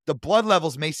the blood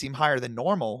levels may seem higher than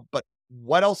normal, but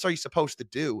what else are you supposed to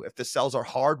do if the cells are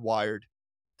hardwired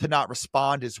to not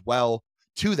respond as well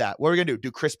to that? What are we going to do?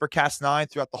 Do CRISPR Cas9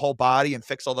 throughout the whole body and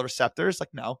fix all the receptors? Like,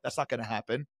 no, that's not going to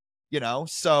happen.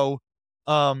 So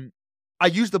Um, I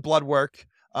use the blood work,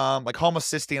 like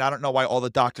homocysteine. I don't know why all the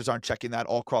doctors aren't checking that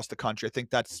all across the country. I think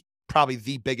that's probably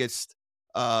the biggest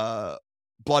uh,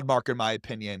 blood marker in my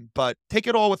opinion. But take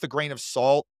it all with a grain of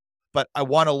salt. But I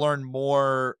want to learn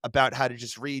more about how to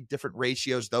just read different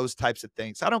ratios, those types of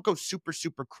things. I don't go super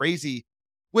crazy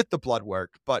with the blood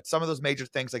work, but some of those major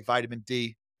things like vitamin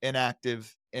D,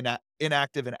 inactive and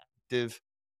active,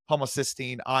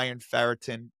 homocysteine, iron,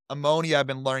 ferritin, ammonia. I've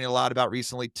been learning a lot about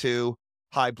recently too.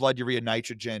 High blood urea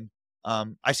nitrogen.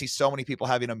 I see so many people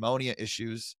having ammonia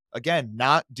issues. Again,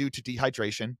 not due to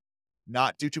dehydration,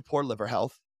 not due to poor liver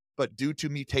health, but due to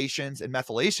mutations in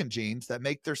methylation genes that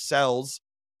make their cells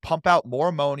pump out more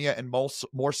ammonia and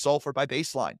more sulfur by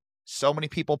baseline. So many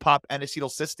people pop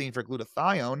N-acetylcysteine for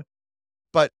glutathione,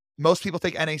 but most people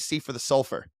take NAC for the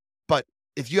sulfur. But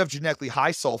if you have genetically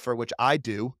high sulfur, which I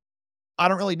do, I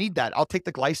don't really need that. I'll take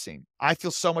the glycine. I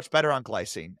feel so much better on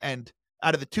glycine. And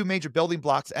out of the two major building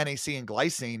blocks, NAC and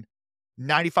glycine,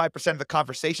 95% of the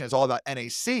conversation is all about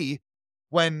NAC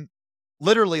when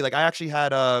literally, like I actually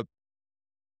had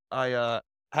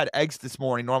eggs this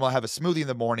morning. Normally I have a smoothie in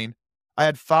the morning. I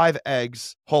had 5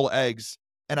 eggs, whole eggs,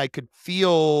 and I could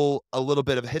feel a little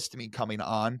bit of histamine coming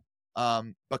on,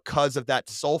 because of that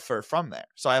sulfur from there.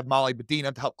 So I have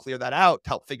molybdenum to help clear that out, to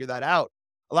help figure that out.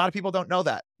 A lot of people don't know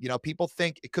that. You know, people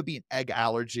think it could be an egg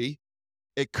allergy.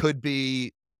 It could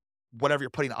be whatever you're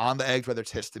putting on the eggs, whether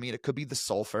it's histamine, it could be the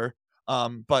sulfur.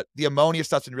 But the ammonia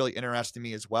stuff's been really interesting to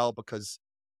me as well because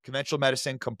conventional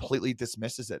medicine completely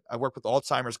dismisses it. I work with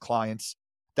Alzheimer's clients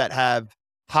that have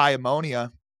high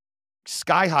ammonia,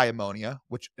 sky high ammonia,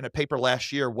 which in a paper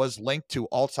last year was linked to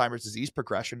Alzheimer's disease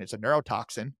progression. It's a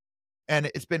neurotoxin. And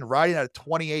it's been riding at a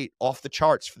 28 off the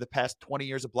charts for the past 20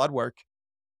 years of blood work.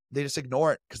 They just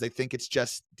ignore it because they think it's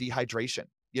just dehydration,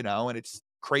 you know, and it's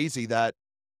crazy that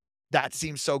that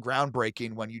seems so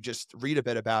groundbreaking when you just read a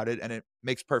bit about it and it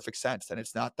makes perfect sense. And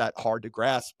it's not that hard to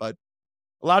grasp, but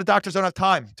a lot of doctors don't have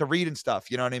time to read and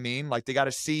stuff. You know what I mean? Like they got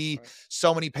to see Right.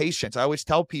 so many patients. I always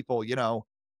tell people, you know,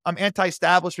 I'm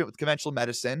anti-establishment with conventional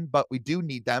medicine, but we do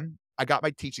need them. I got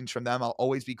my teachings from them. I'll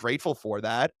always be grateful for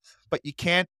that. But you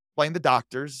can't blame the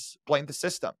doctors, blame the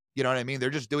system. You know what I mean? They're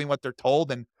just doing what they're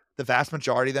told. And the vast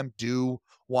majority of them do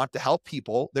want to help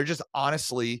people. They're just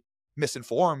honestly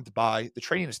misinformed by the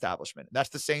training establishment. That's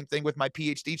the same thing with my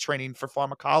PhD training for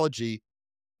pharmacology.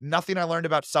 Nothing I learned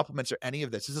about supplements or any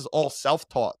of this. This is all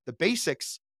self-taught. The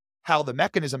basics, how the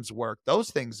mechanisms work,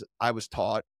 those things I was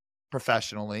taught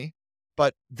professionally,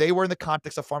 but they were in the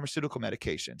context of pharmaceutical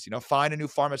medications. You know, find a new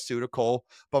pharmaceutical,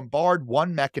 bombard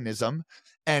one mechanism,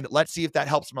 and let's see if that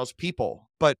helps most people.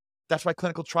 But that's why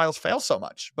clinical trials fail so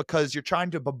much because you're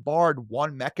trying to bombard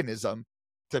one mechanism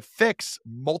to fix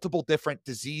multiple different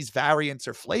disease variants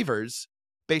or flavors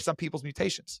based on people's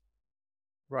mutations.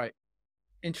 Right.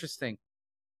 Interesting.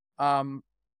 Um,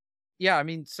 yeah, I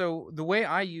mean, so the way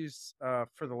I use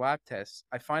for the lab tests,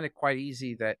 I find it quite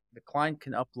easy that the client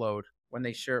can upload when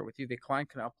they share it with you. The client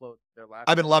can upload their lab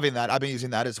I've been tests. loving that. I've been using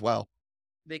that as well.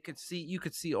 They could see you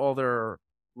could see all their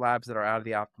labs that are out of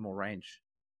the optimal range.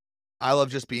 I love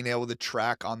just being able to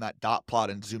track on that dot plot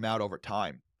and zoom out over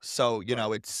time. So, you Right.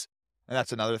 know, it's and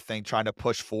that's another thing trying to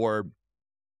push for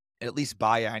at least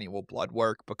biannual blood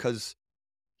work because,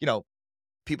 you know,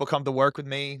 people come to work with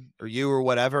me or you or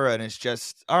whatever, and it's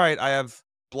just, all right, I have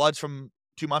bloods from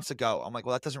 2 months ago. I'm like,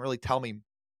 well, that doesn't really tell me.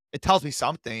 It tells me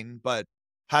something, but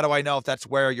how do I know if that's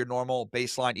where your normal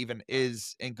baseline even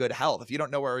is in good health? If you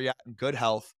don't know where you're at in good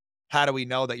health, how do we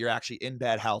know that you're actually in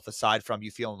bad health aside from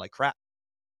you feeling like crap?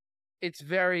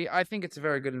 I think it's a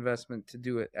very good investment to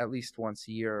do it at least once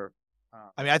a year.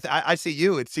 Um, I mean, I see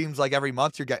you. It seems like every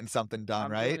month you're getting something done, I'm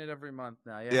doing right? it every month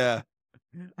now. Yeah.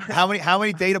 Yeah. How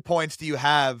many data points do you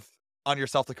have on your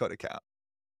South Dakota account?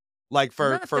 Like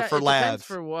Not that for it depends labs?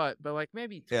 for what, but like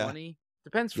maybe Yeah. 20.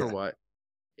 Depends for Yeah. what.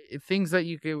 Things that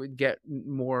you could get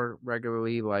more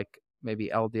regularly, like maybe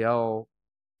LDL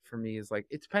for me is like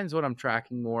it depends what I'm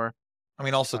tracking more. I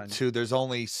mean, also On too, there's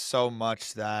only so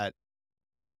much that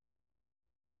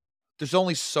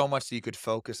you could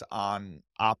focus on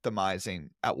optimizing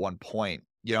at one point.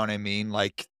 You know what I mean?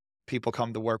 Like people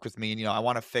come to work with me and, you know, I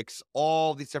want to fix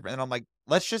all these different, and I'm like,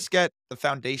 let's just get the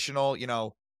foundational, you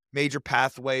know, major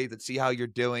pathway that see how you're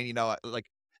doing, you know, like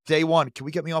day one, can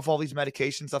we get me off all these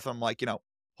medication stuff? I'm like, you know,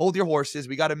 hold your horses.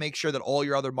 We got to make sure that all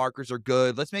your other markers are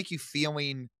good. Let's make you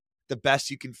feeling the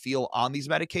best you can feel on these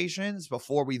medications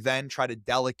before we then try to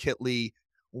delicately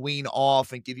wean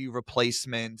off and give you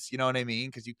replacements, you know what I mean?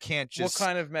 Because you can't what just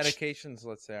kind of medications,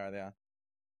 let's say, are they on?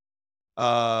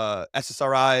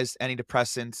 SSRIs,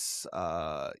 antidepressants,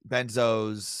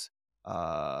 benzos,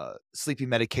 sleeping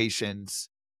medications.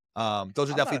 Those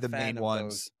are I'm not definitely a the fan main of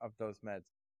ones. those meds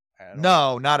at all.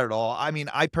 No, not at all. I mean,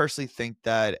 I personally think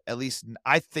that at least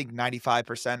I think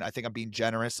 95%, I think I'm being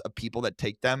generous, of people that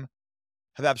take them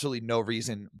have absolutely no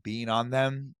reason being on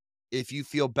them. If you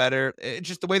feel better, it's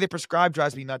just the way they prescribe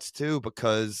drives me nuts too,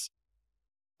 because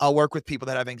I'll work with people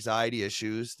that have anxiety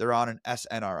issues. They're on an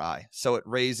SNRI, so it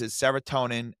raises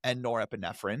serotonin and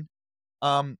norepinephrine.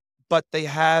 Um, but they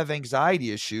have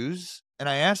anxiety issues, and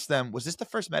I asked them, "Was this the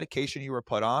first medication you were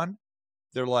put on?"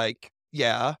 They're like,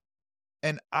 "Yeah."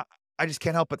 And I just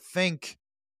can't help but think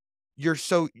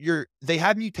you're they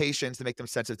have mutations that make them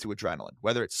sensitive to adrenaline,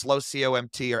 whether it's slow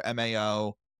COMT or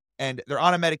MAO, and they're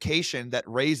on a medication that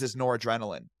raises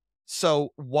noradrenaline. So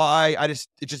why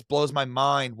it just blows my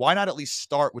mind. Why not at least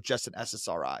start with just an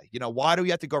SSRI? You know, why do we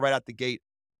have to go right out the gate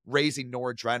raising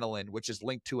noradrenaline, which is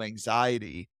linked to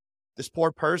anxiety? This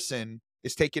poor person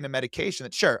is taking a medication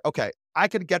that, sure, okay, I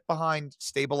could get behind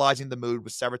stabilizing the mood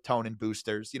with serotonin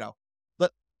boosters, you know,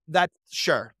 but that,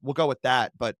 sure, we'll go with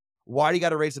that. But why do you got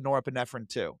to raise the norepinephrine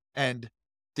too? And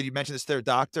did you mention this to their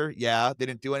doctor? Yeah, they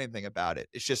didn't do anything about it.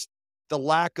 It's just the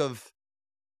lack of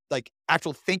like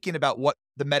actual thinking about what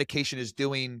the medication is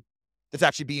doing that's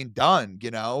actually being done,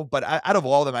 you know? But out of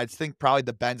all of them, I think probably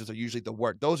the benzos are usually the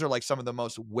worst. Those are like some of the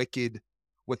most wicked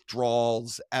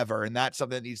withdrawals ever. And that's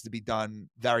something that needs to be done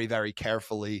very, very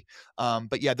carefully.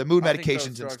 But yeah, the mood I think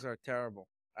those medications drugs are terrible.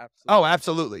 oh, Absolutely.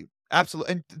 absolutely.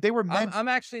 Absolutely. And they were meant I'm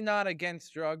actually not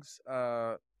against drugs,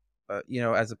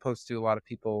 as opposed to a lot of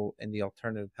people in the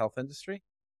alternative health industry.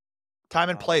 time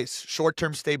and Um, place,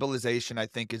 short-term stabilization, I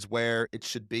think, is where it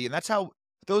should be, and that's how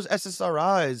those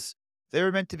SSRIs, they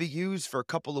were meant to be used for a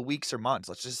couple of weeks or months.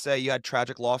 Let's just say you had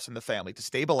tragic loss in the family to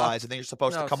I'll stabilize, and then you're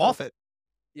supposed to no, come so off it.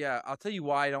 yeah, I'll tell you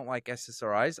why I don't like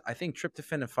SSRIs. I think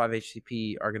tryptophan and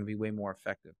 5-HTP are going to be way more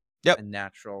effective Yep. and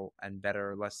natural and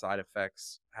better, less side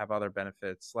effects, have other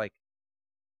benefits. Like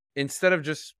instead of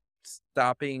just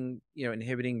stopping,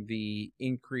 inhibiting the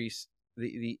increase,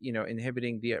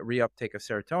 inhibiting the reuptake of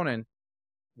serotonin,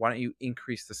 why don't you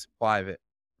increase the supply of it,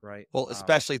 right? Well,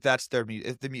 especially if that's their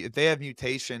if they have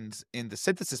mutations in the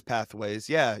synthesis pathways,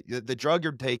 yeah, the drug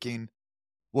you're taking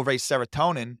will raise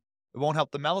serotonin. It won't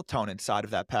help the melatonin side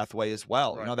of that pathway as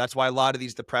well. You Right. know, that's why a lot of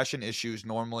these depression issues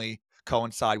normally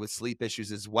coincide with sleep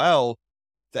issues as well.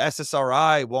 The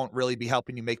SSRI won't really be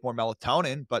helping you make more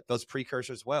melatonin, but those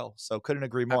precursors will. So couldn't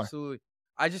agree more. Absolutely.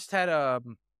 I just had a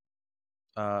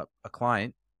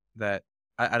client that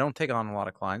I don't take on a lot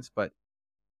of clients, but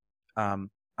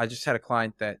I just had a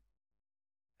client that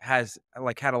had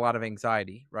a lot of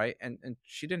anxiety, right? And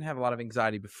she didn't have a lot of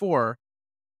anxiety before,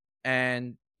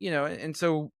 and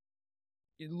so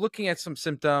looking at some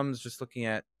symptoms, just looking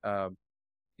at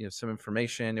some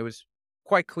information, it was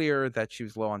quite clear that she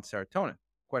was low on serotonin.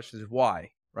 Question is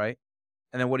why, right?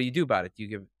 And then what do you do about it? Do you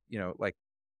give like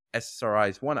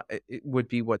SSRIs? One, it would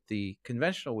be what the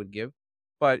conventional would give,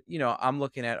 but I'm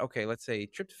looking at, okay, let's say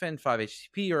tryptophan,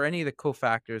 5-HTP, or any of the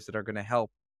cofactors that are going to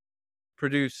help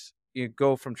produce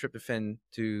go from tryptophan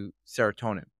to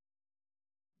serotonin.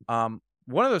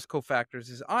 One of those cofactors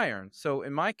is iron. So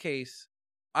in my case,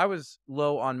 I was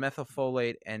low on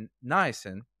methylfolate and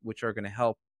niacin, which are going to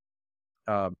help.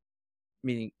 Uh,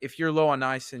 Meaning, if you're low on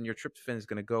niacin, your tryptophan is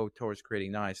going to go towards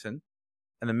creating niacin,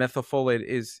 and the methylfolate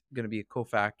is going to be a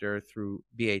cofactor through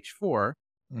BH4.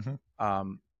 Mhm.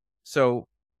 Um, so,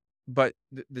 but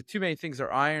the two main things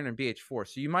are iron and BH4.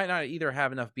 So you might not either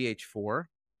have enough BH4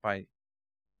 by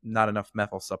not enough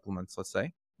methyl supplements, let's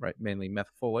say, right? Mainly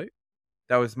methylfolate.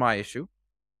 That was my issue,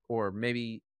 or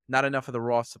maybe not enough of the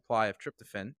raw supply of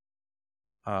tryptophan,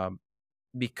 um,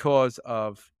 because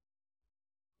of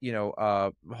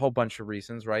a whole bunch of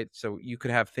reasons, right? So you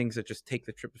could have things that just take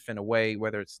the tryptophan away,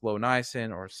 whether it's low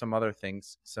niacin or some other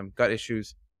things, some gut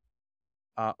issues,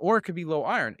 or it could be low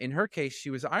iron. In her case, she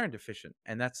was iron deficient,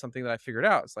 and that's something that I figured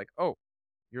out. It's like, oh,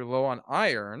 you're low on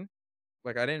iron.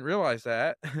 Like I didn't realize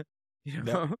that, you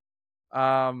Yep. know.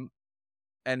 Um,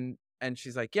 and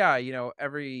she's like, "Yeah,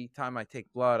 every time I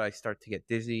take blood, I start to get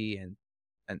dizzy," and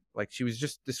like she was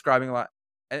just describing a lot,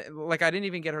 and like I didn't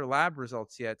even get her lab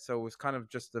results yet, so it was kind of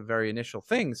just a very initial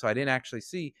thing, so I didn't actually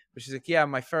see. But she's like, "Yeah,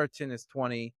 my ferritin is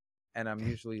 20, and I'm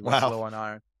usually like Wow. low on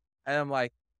iron," and I'm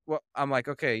like, "Well," I'm like,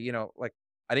 "Okay, like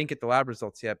I didn't get the lab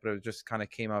results yet, but it just kind of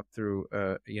came up through,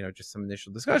 just some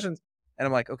initial discussions," and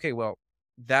I'm like, "Okay, well,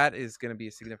 that is going to be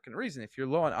a significant reason if you're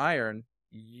low on iron."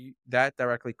 That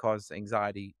directly causes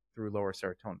anxiety through lower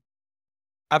serotonin.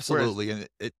 Whereas Absolutely, and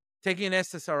taking an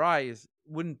SSRI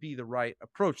wouldn't be the right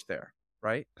approach there,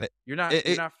 right? it You're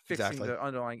not fixing exactly. the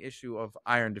underlying issue of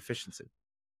iron deficiency.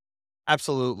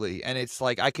 Absolutely, and it's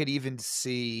like I could even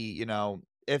see, you know,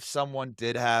 if someone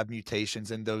did have mutations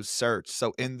in those certs,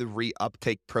 so in the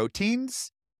reuptake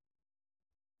proteins,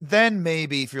 then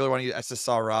maybe if you really want to use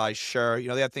SSRI, sure.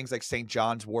 They have things like St.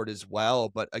 John's wort as well.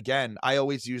 But again, I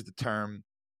always use the term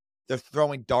they're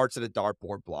throwing darts at a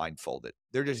dartboard blindfolded.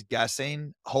 They're just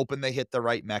guessing, hoping they hit the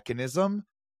right mechanism.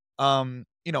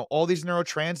 All these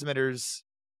neurotransmitters,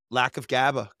 lack of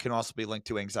GABA can also be linked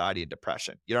to anxiety and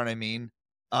depression. You know what I mean?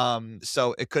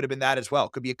 So it could have been that as well.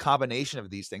 It could be a combination of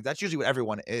these things. That's usually what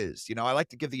everyone is. I like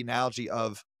to give the analogy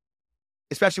of,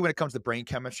 especially when it comes to brain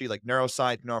chemistry, like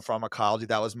neuroscience, neuropharmacology,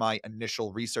 that was my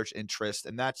initial research interest.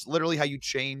 And that's literally how you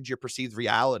change your perceived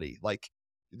reality. Like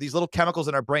these little chemicals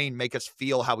in our brain make us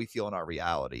feel how we feel in our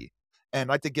reality. And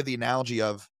I like to give the analogy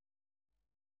of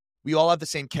we all have the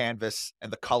same canvas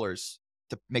and the colors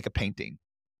to make a painting.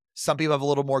 Some people have a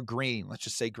little more green. Let's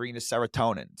just say green is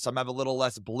serotonin. Some have a little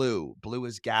less blue. Blue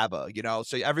is GABA.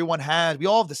 So we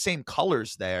all have the same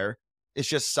colors there. It's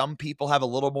just some people have a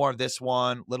little more of this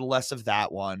one, a little less of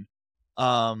that one.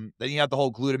 Then you have the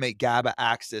whole glutamate GABA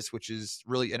axis, which is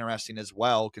really interesting as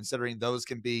well, considering those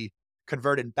can be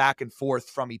converted back and forth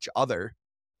from each other.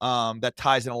 That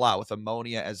ties in a lot with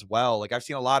ammonia as well. Like I've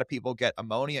seen a lot of people get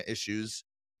ammonia issues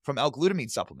from L-glutamine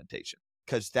supplementation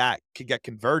because that could get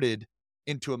converted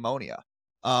into ammonia,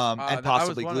 and I was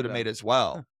possibly one of glutamate them. as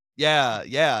well. Yeah,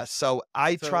 yeah. So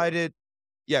I So tried it.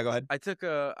 Yeah, go ahead.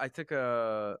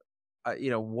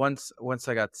 once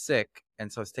I got sick,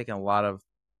 and so I was taking a lot of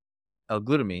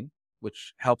L-glutamine,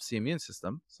 which helps the immune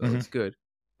system, so Mhm. it's good.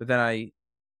 But then I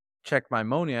checked my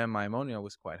ammonia, and my ammonia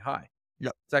was quite high.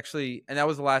 Yep. It's actually, and that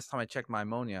was the last time I checked my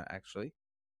ammonia, actually.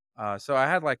 So I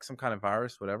had like some kind of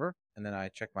virus, whatever, and then I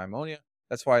checked my ammonia.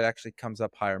 That's why it actually comes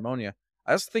up higher ammonia.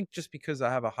 I also think just because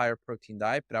I have a higher protein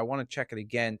diet, but I want to check it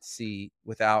again to see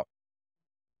without,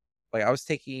 like, I was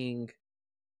taking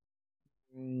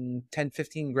 10,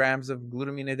 15 grams of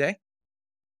glutamine a day.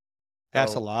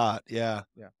 That's a So lot, yeah.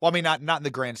 yeah. Well, I mean, not in the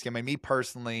grand scheme. I mean, me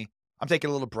personally, I'm taking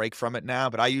a little break from it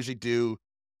now, but I usually do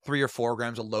 3 or 4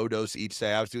 grams of low dose each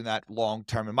day. I was doing that long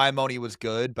term, and my ammonia was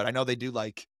good, but I know they do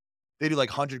like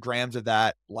 100 grams of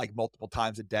that, like, multiple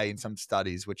times a day in some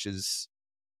studies, which is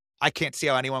I can't see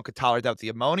how anyone could tolerate that with the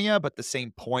ammonia, but at the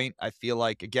same point, I feel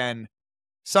like, again,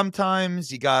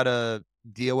 sometimes you gotta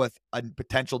deal with a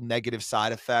potential negative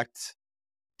side effect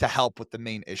to help with the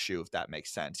main issue, if that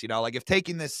makes sense. Like if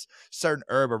taking this certain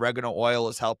herb, oregano oil,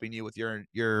 is helping you with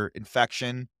your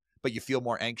infection, but you feel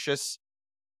more anxious.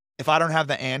 If I don't have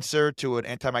the answer to an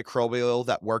antimicrobial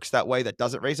that works that way, that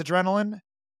doesn't raise adrenaline,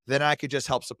 then I could just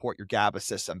help support your GABA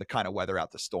system to kind of weather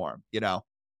out the storm.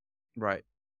 Right.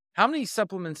 How many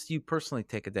supplements do you personally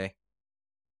take a day?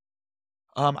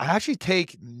 I actually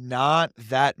take not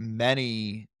that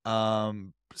many.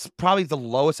 Probably the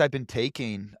lowest I've been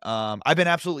taking. I've been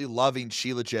absolutely loving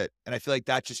Shilajit, and I feel like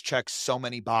that just checks so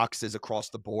many boxes across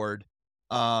the board.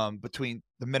 Between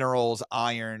the minerals,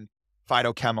 iron,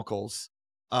 phytochemicals,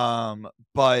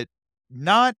 but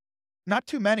not not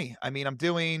too many. I mean, I'm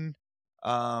doing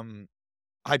um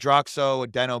hydroxo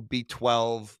adeno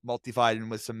B12 multivitamin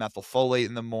with some methylfolate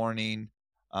in the morning.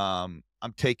 I'm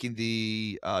taking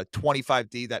the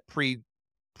 25D, that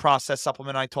pre-processed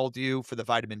supplement I told you for the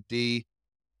vitamin D.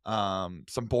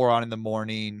 Some boron in the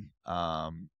morning.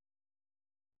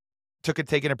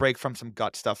 Taking a break from some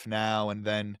gut stuff now, and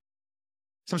then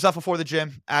some stuff before the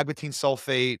gym, agmatine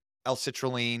sulfate,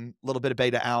 L-citrulline, a little bit of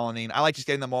beta-alanine. I like just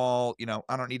getting them all.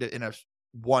 I don't need it in a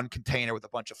one container with a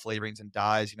bunch of flavorings and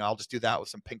dyes. I'll just do that with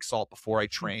some pink salt before I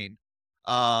train.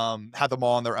 Have them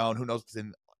all on their own. Who knows what's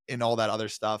in all that other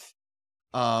stuff.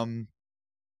 Um,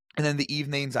 and then the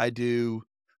evenings I do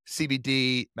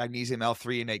CBD, magnesium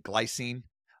L-threonate, glycine,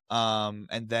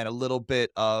 and then a little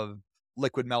bit of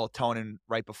liquid melatonin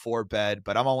right before bed.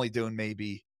 But I'm only doing maybe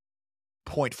zero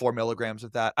point 0.4 milligrams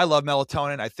of that. I love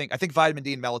melatonin. I think vitamin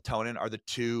D and melatonin are the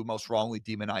two most wrongly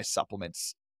demonized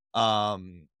supplements.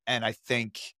 And I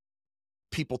think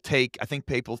people take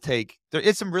there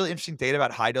is some really interesting data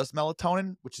about high dose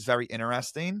melatonin, which is very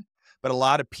interesting. But a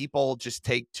lot of people just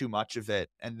take too much of it.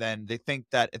 And then they think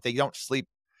that if they don't sleep,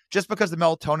 just because the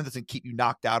melatonin doesn't keep you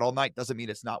knocked out all night doesn't mean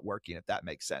it's not working, if that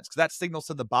makes sense. Because that signals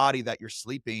to the body that you're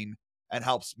sleeping and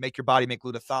helps make your body make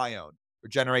glutathione or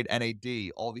generate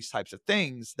NAD, all these types of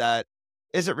things. That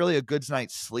is it really a good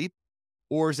night's sleep,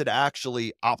 or is it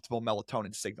actually optimal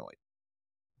melatonin signaling?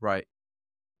 Right.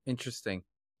 Interesting.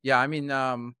 Yeah, I mean,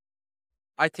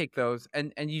 I take those,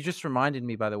 and you just reminded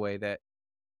me, by the way, that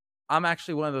I'm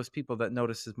actually one of those people that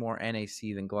notices more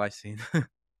NAC than glycine.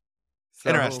 So,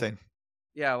 Interesting.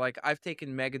 yeah, like, I've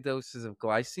taken mega doses of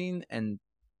glycine, and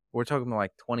we're talking about,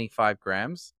 like, 25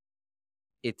 grams,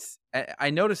 I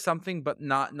noticed something, but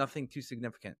nothing too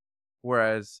significant.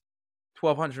 Whereas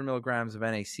 1,200 milligrams of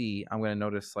NAC, I'm going to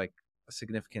notice like a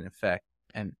significant effect,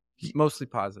 and Y mostly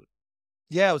positive.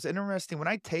 yeah, it was interesting. When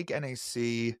I take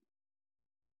NAC,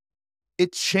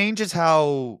 it changes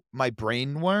how my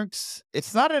brain works.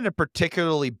 It's not in a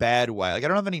particularly bad way. Like, I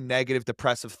don't have any negative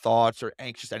depressive thoughts or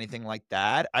anxious, anything like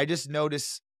that. I just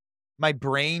notice my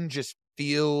brain just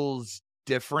feels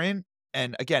different,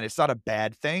 and again, it's not a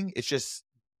bad thing. It's just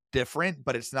different,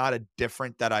 but it's not a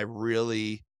different that I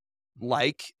really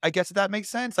like, I guess, if that makes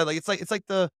sense. I like it's like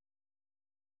the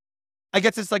I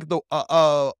guess it's like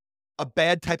a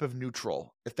bad type of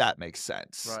neutral, if that makes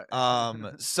sense.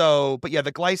 Right. So but yeah,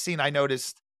 the glycine I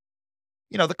noticed,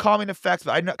 the calming effects,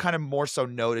 but kind of more so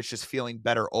noticed just feeling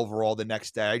better overall the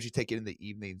next day. I usually take it in the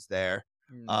evenings there.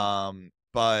 Mm.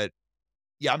 But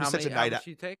yeah, I'm just such a How night much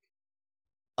do you take?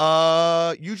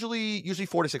 usually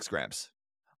 4 to 6 grams.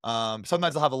 Sometimes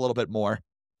Okay. I'll have a little bit more.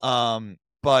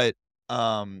 But,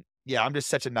 yeah, I'm just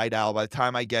such a night owl. By the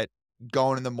time I get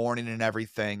going in the morning and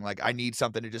everything, like, I need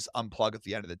something to just unplug at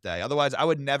the end of the day. Otherwise, I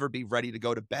would never be ready to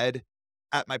go to bed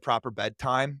at my proper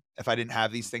bedtime if I didn't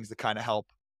have these Mhm. things to kinda help.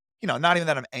 Not even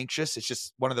that I'm anxious, it's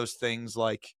just one of those things,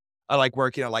 like, I like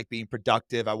working, I like being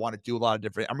productive, I wanna do a lot of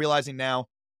different I'm realizing now,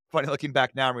 funny looking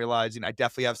back now, I'm realizing I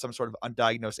definitely have some sort of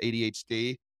undiagnosed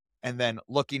ADHD, and then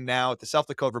looking now at the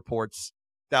self-decode reports,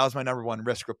 that was my number one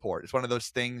risk report. It's one of those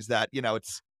things that,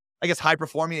 it's, I guess, high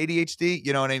performing ADHD,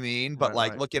 you know what I mean? But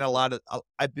like Right, looking for at a sure. lot of,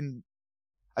 I've been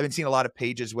seeing a lot of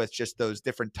pages with just those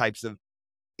different types of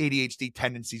ADHD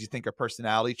tendencies you think are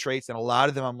personality traits. And a lot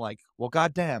of them I'm like, well,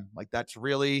 goddamn, like that's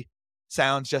really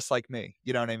sounds just like me.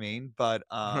 You know what I mean? But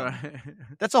Right.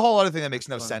 that's a whole other thing that makes That's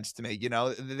no funny. sense to me.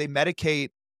 They medicate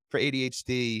for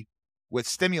ADHD with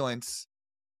stimulants.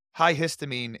 High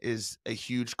histamine is a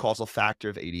huge causal factor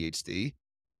of ADHD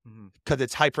Mhm. because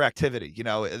it's hyperactivity.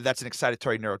 That's an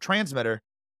excitatory neurotransmitter.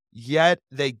 Yet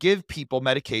they give people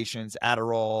medications,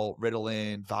 Adderall,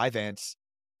 Ritalin, Vyvanse,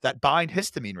 that bind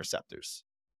histamine receptors.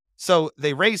 So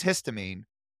they raise histamine.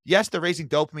 Yes, they're raising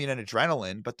dopamine and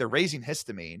adrenaline, but they're raising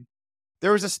histamine.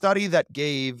 There was a study that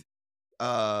gave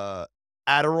uh,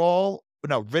 Adderall,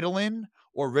 no, Ritalin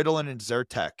or Ritalin and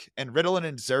Zyrtec, and Ritalin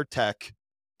and Zyrtec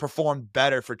performed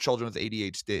better for children with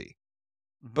ADHD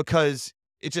Mhm. because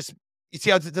it just you see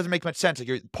how it doesn't make much sense.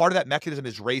 Like part of that mechanism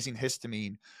is raising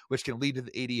histamine, which can lead to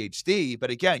the ADHD.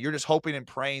 But again, you're just hoping and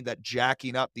praying that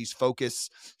jacking up these focus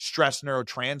stress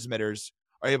neurotransmitters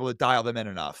are able to dial them in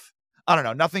enough. I don't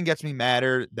know. Nothing gets me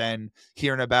madder than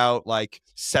hearing about like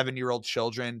 7-year-old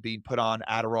children being put on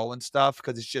Adderall and stuff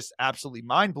because it's just absolutely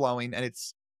mind blowing. And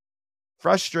it's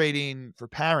frustrating for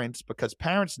parents because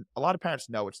a lot of parents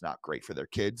know it's not great for their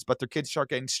kids, but their kids start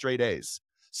getting straight A's.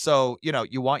 So,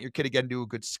 you want your kid to get into a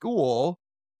good school,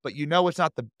 but it's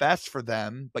not the best for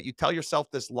them, but you tell yourself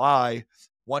this lie,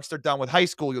 once they're done with high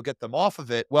school, you'll get them off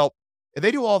of it. Well, if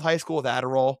they do all of high school with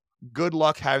Adderall, good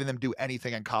luck having them do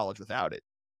anything in college without it.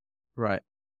 Right.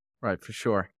 Right, for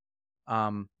sure.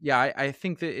 Yeah, I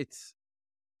think that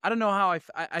I don't know how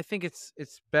I think it's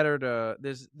better to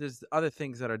there's other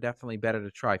things that are definitely better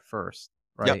to try first,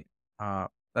 Yep. right? Uh,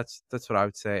 that's what I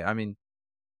would say. I mean,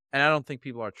 and I don't think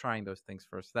people are trying those things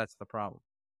first. That's the problem.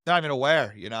 Not even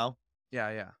aware. Yeah,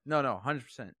 yeah. No, no,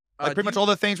 100%. Like pretty Do much you all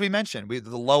the things we mentioned.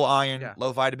 The low iron, Yeah,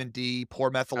 low vitamin D,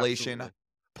 poor methylation. absolutely.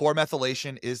 Poor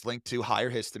methylation is linked to higher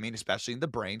histamine, especially in the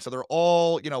brain. So they're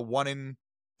all, one in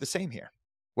the same here.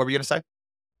 What were you gonna say?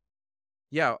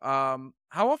 Yeah,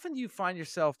 how often do you find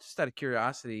yourself, just out of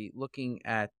curiosity, looking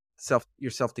at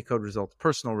your self-decode results,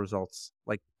 personal results,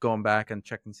 like going back and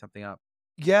checking something up?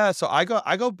 Yeah, so I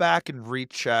go back and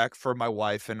recheck for my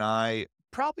wife and I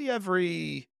probably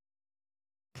every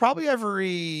 8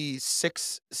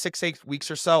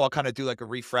 weeks or so. I'll kind of do like a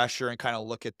refresher and kind of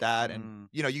look at that. And Mm.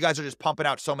 you guys are just pumping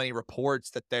out so many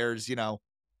reports that there's,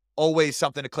 always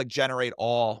something to click generate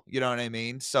all, you know what I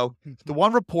mean? So the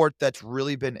one report that's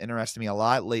really been interesting me a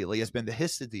lot lately has been the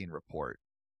histidine report.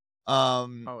 Oh,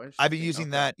 I've been interesting. using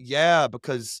Okay. that, yeah,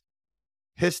 because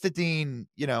histidine,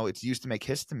 it's used to make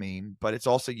histamine, but it's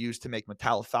also used to make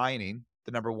metallothionein,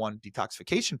 the number one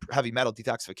heavy metal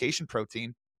detoxification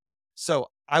protein. So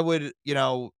I would,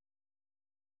 again,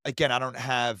 I don't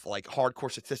have like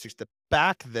hardcore statistics to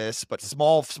back this, but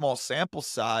small sample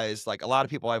size, like a lot of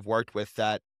people I've worked with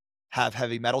that have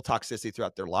heavy metal toxicity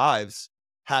throughout their lives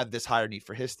have this higher need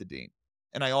for histidine.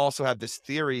 And I also have this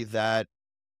theory that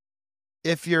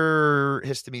if you're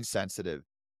histamine sensitive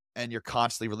and you're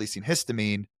constantly releasing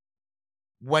histamine,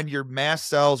 when your mast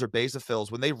cells or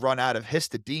basophils, when they run out of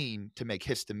histidine to make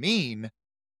histamine,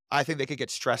 I think they could get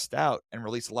stressed out and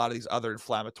release a lot of these other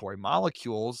inflammatory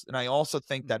molecules. And I also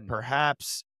think that Mhm.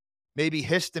 perhaps maybe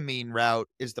histamine route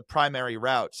is the primary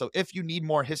route. So if you need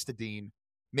more histidine,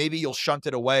 maybe you'll shunt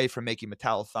it away from making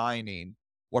metallothioneine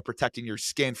or protecting your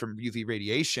skin from UV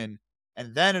radiation.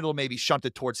 And then it'll maybe shunt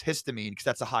it towards histamine because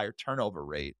that's a higher turnover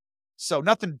rate. So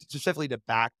nothing specifically to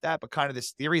back that, but kind of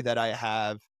this theory that I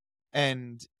have.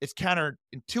 And it's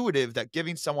counterintuitive that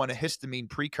giving someone a histamine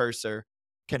precursor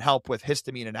can help with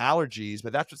histamine and allergies,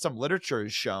 but that's what some literature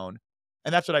has shown.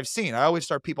 And that's what I've seen. I always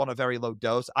start people on a very low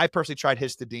dose. I personally tried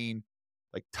histidine,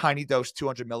 like tiny dose,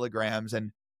 200 milligrams,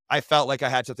 and I felt like I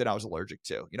had something I was allergic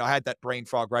to. I had that brain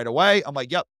fog right away. I'm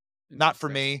like, yep, not for Interesting.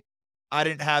 me. I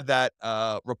didn't have that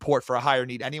report for a higher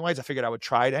need anyways. I figured I would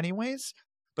try it anyways.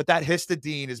 But that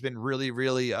histidine has been really,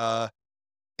 really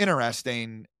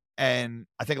interesting. And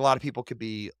I think a lot of people could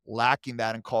be lacking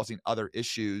that and causing other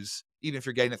issues, even if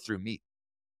you're getting it through meat.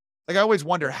 Like, I always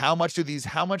wonder Yeah. how much do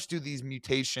these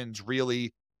mutations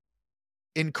really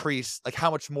increase, like, how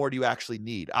much more do you actually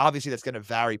need? Obviously, that's gonna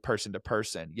vary person to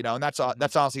person, and Mhm.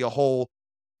 that's honestly a whole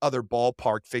other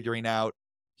ballpark figuring out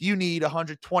you need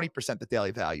 120% the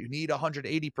daily value, you need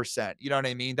 180%, you know what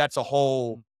I mean? That's a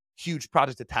whole Mhm. huge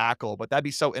project to tackle, but that'd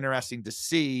be so interesting to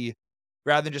see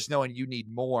rather than just knowing you need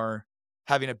more,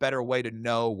 having a better way to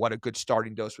know what a good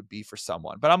starting dose would be for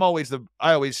someone. But I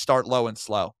always start low and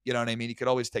slow, you know what I mean? You could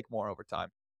always take more over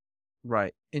time.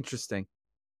 Right. Interesting.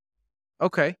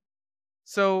 Okay.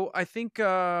 So I think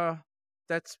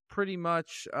that's pretty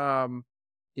much I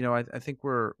think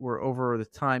we're over the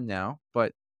time now,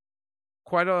 but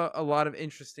quite a lot of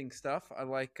interesting stuff. I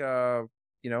like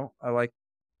you know, I like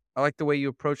the way you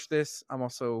approach this. I'm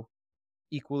also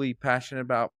equally passionate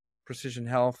about precision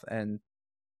health and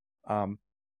um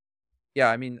yeah,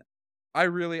 I mean I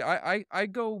really I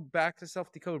go back to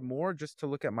self decode more just to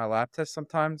look at my lab test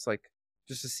sometimes, like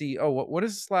just to see, oh, what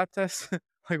is this lab test?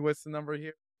 Like what's the number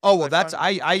here? Oh, But well, I that's find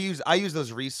it I use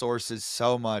those resources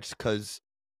so much because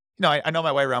I know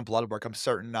my way around blood work. I'm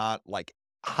certain not, like,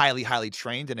 highly, highly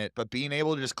trained in it, but being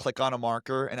able to just click on a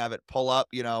marker and have it pull up,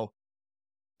 the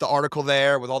article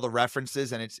there with all the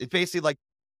references, and it's basically, like,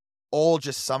 all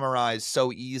just summarized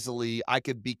so easily, I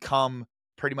could become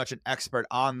pretty much an expert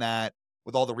on that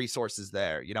with all the resources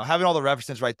there. Having all the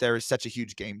references right there is such a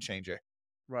huge game changer.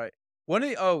 right. One of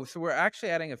the oh, so we're actually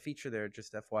adding a feature there,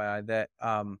 just FYI, that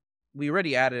we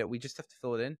already added it. We just have to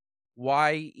fill it in.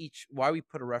 Why we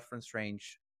put a reference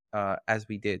range as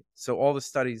we did. So all the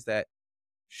studies that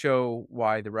show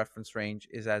why the reference range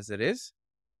is as it is.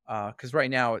 Because right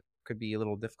now it could be a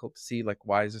little difficult to see like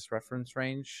why is this reference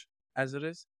range as it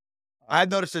is.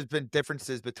 I've noticed there's been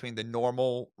differences between the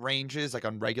normal ranges, like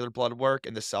on regular blood work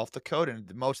and the self-decode,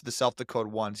 and most of the self-decode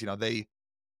ones,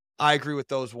 I agree with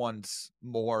those ones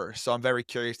more. So I'm very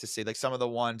curious to see, like, some of the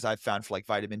ones I've found for, like,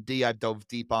 vitamin D, I've dove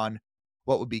deep on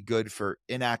what would be good for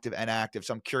inactive and active.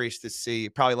 So I'm curious to see.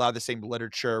 Probably a lot of the same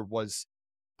literature was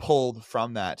pulled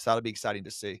from that. So that'll be exciting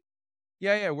to see.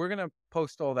 Yeah, yeah, we're gonna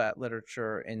post all that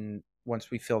literature in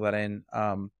once we fill that in.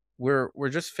 We're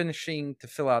just finishing to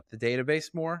fill out the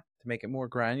database more to make it more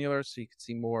granular, so you can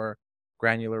see more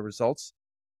granular results.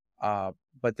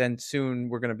 But then soon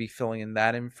we're gonna be filling in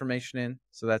that information in,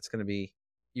 so that's gonna be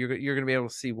you're gonna be able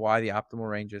to see why the optimal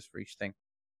range is for each thing.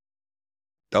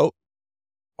 Dope.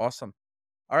 Awesome.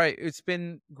 All right, it's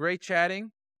been great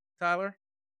chatting, Tyler,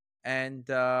 and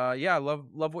yeah, I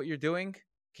love what you're doing.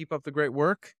 Keep up the great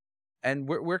work. And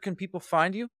where can people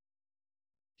find you?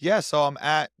 Yeah, so I'm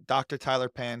at Dr. Tyler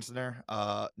Panzner.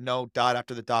 No dot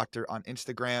after the doctor on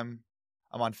Instagram.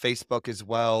 I'm on Facebook as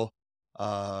well.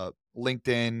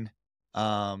 LinkedIn,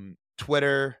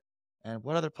 Twitter, and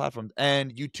what other platforms?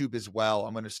 And YouTube as well.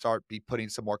 I'm going to start be putting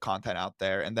some more content out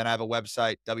there. And then I have a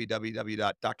website,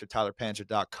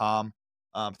 www.drtylerpanzer.com.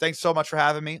 Thanks so much for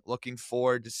having me. Looking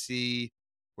forward to see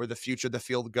where the future of the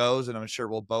field goes. And I'm sure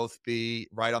we'll both be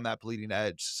right on that bleeding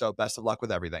edge. So best of luck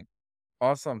with everything.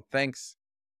 Awesome. Thanks.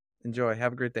 Enjoy.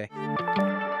 Have a great day.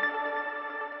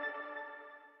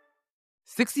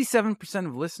 67%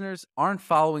 of listeners aren't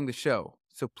following the show,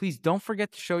 so please don't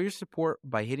forget to show your support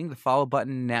by hitting the follow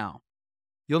button now.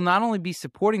 You'll not only be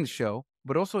supporting the show,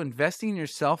 but also investing in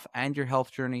yourself and your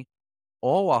health journey,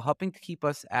 all while helping to keep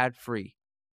us ad free.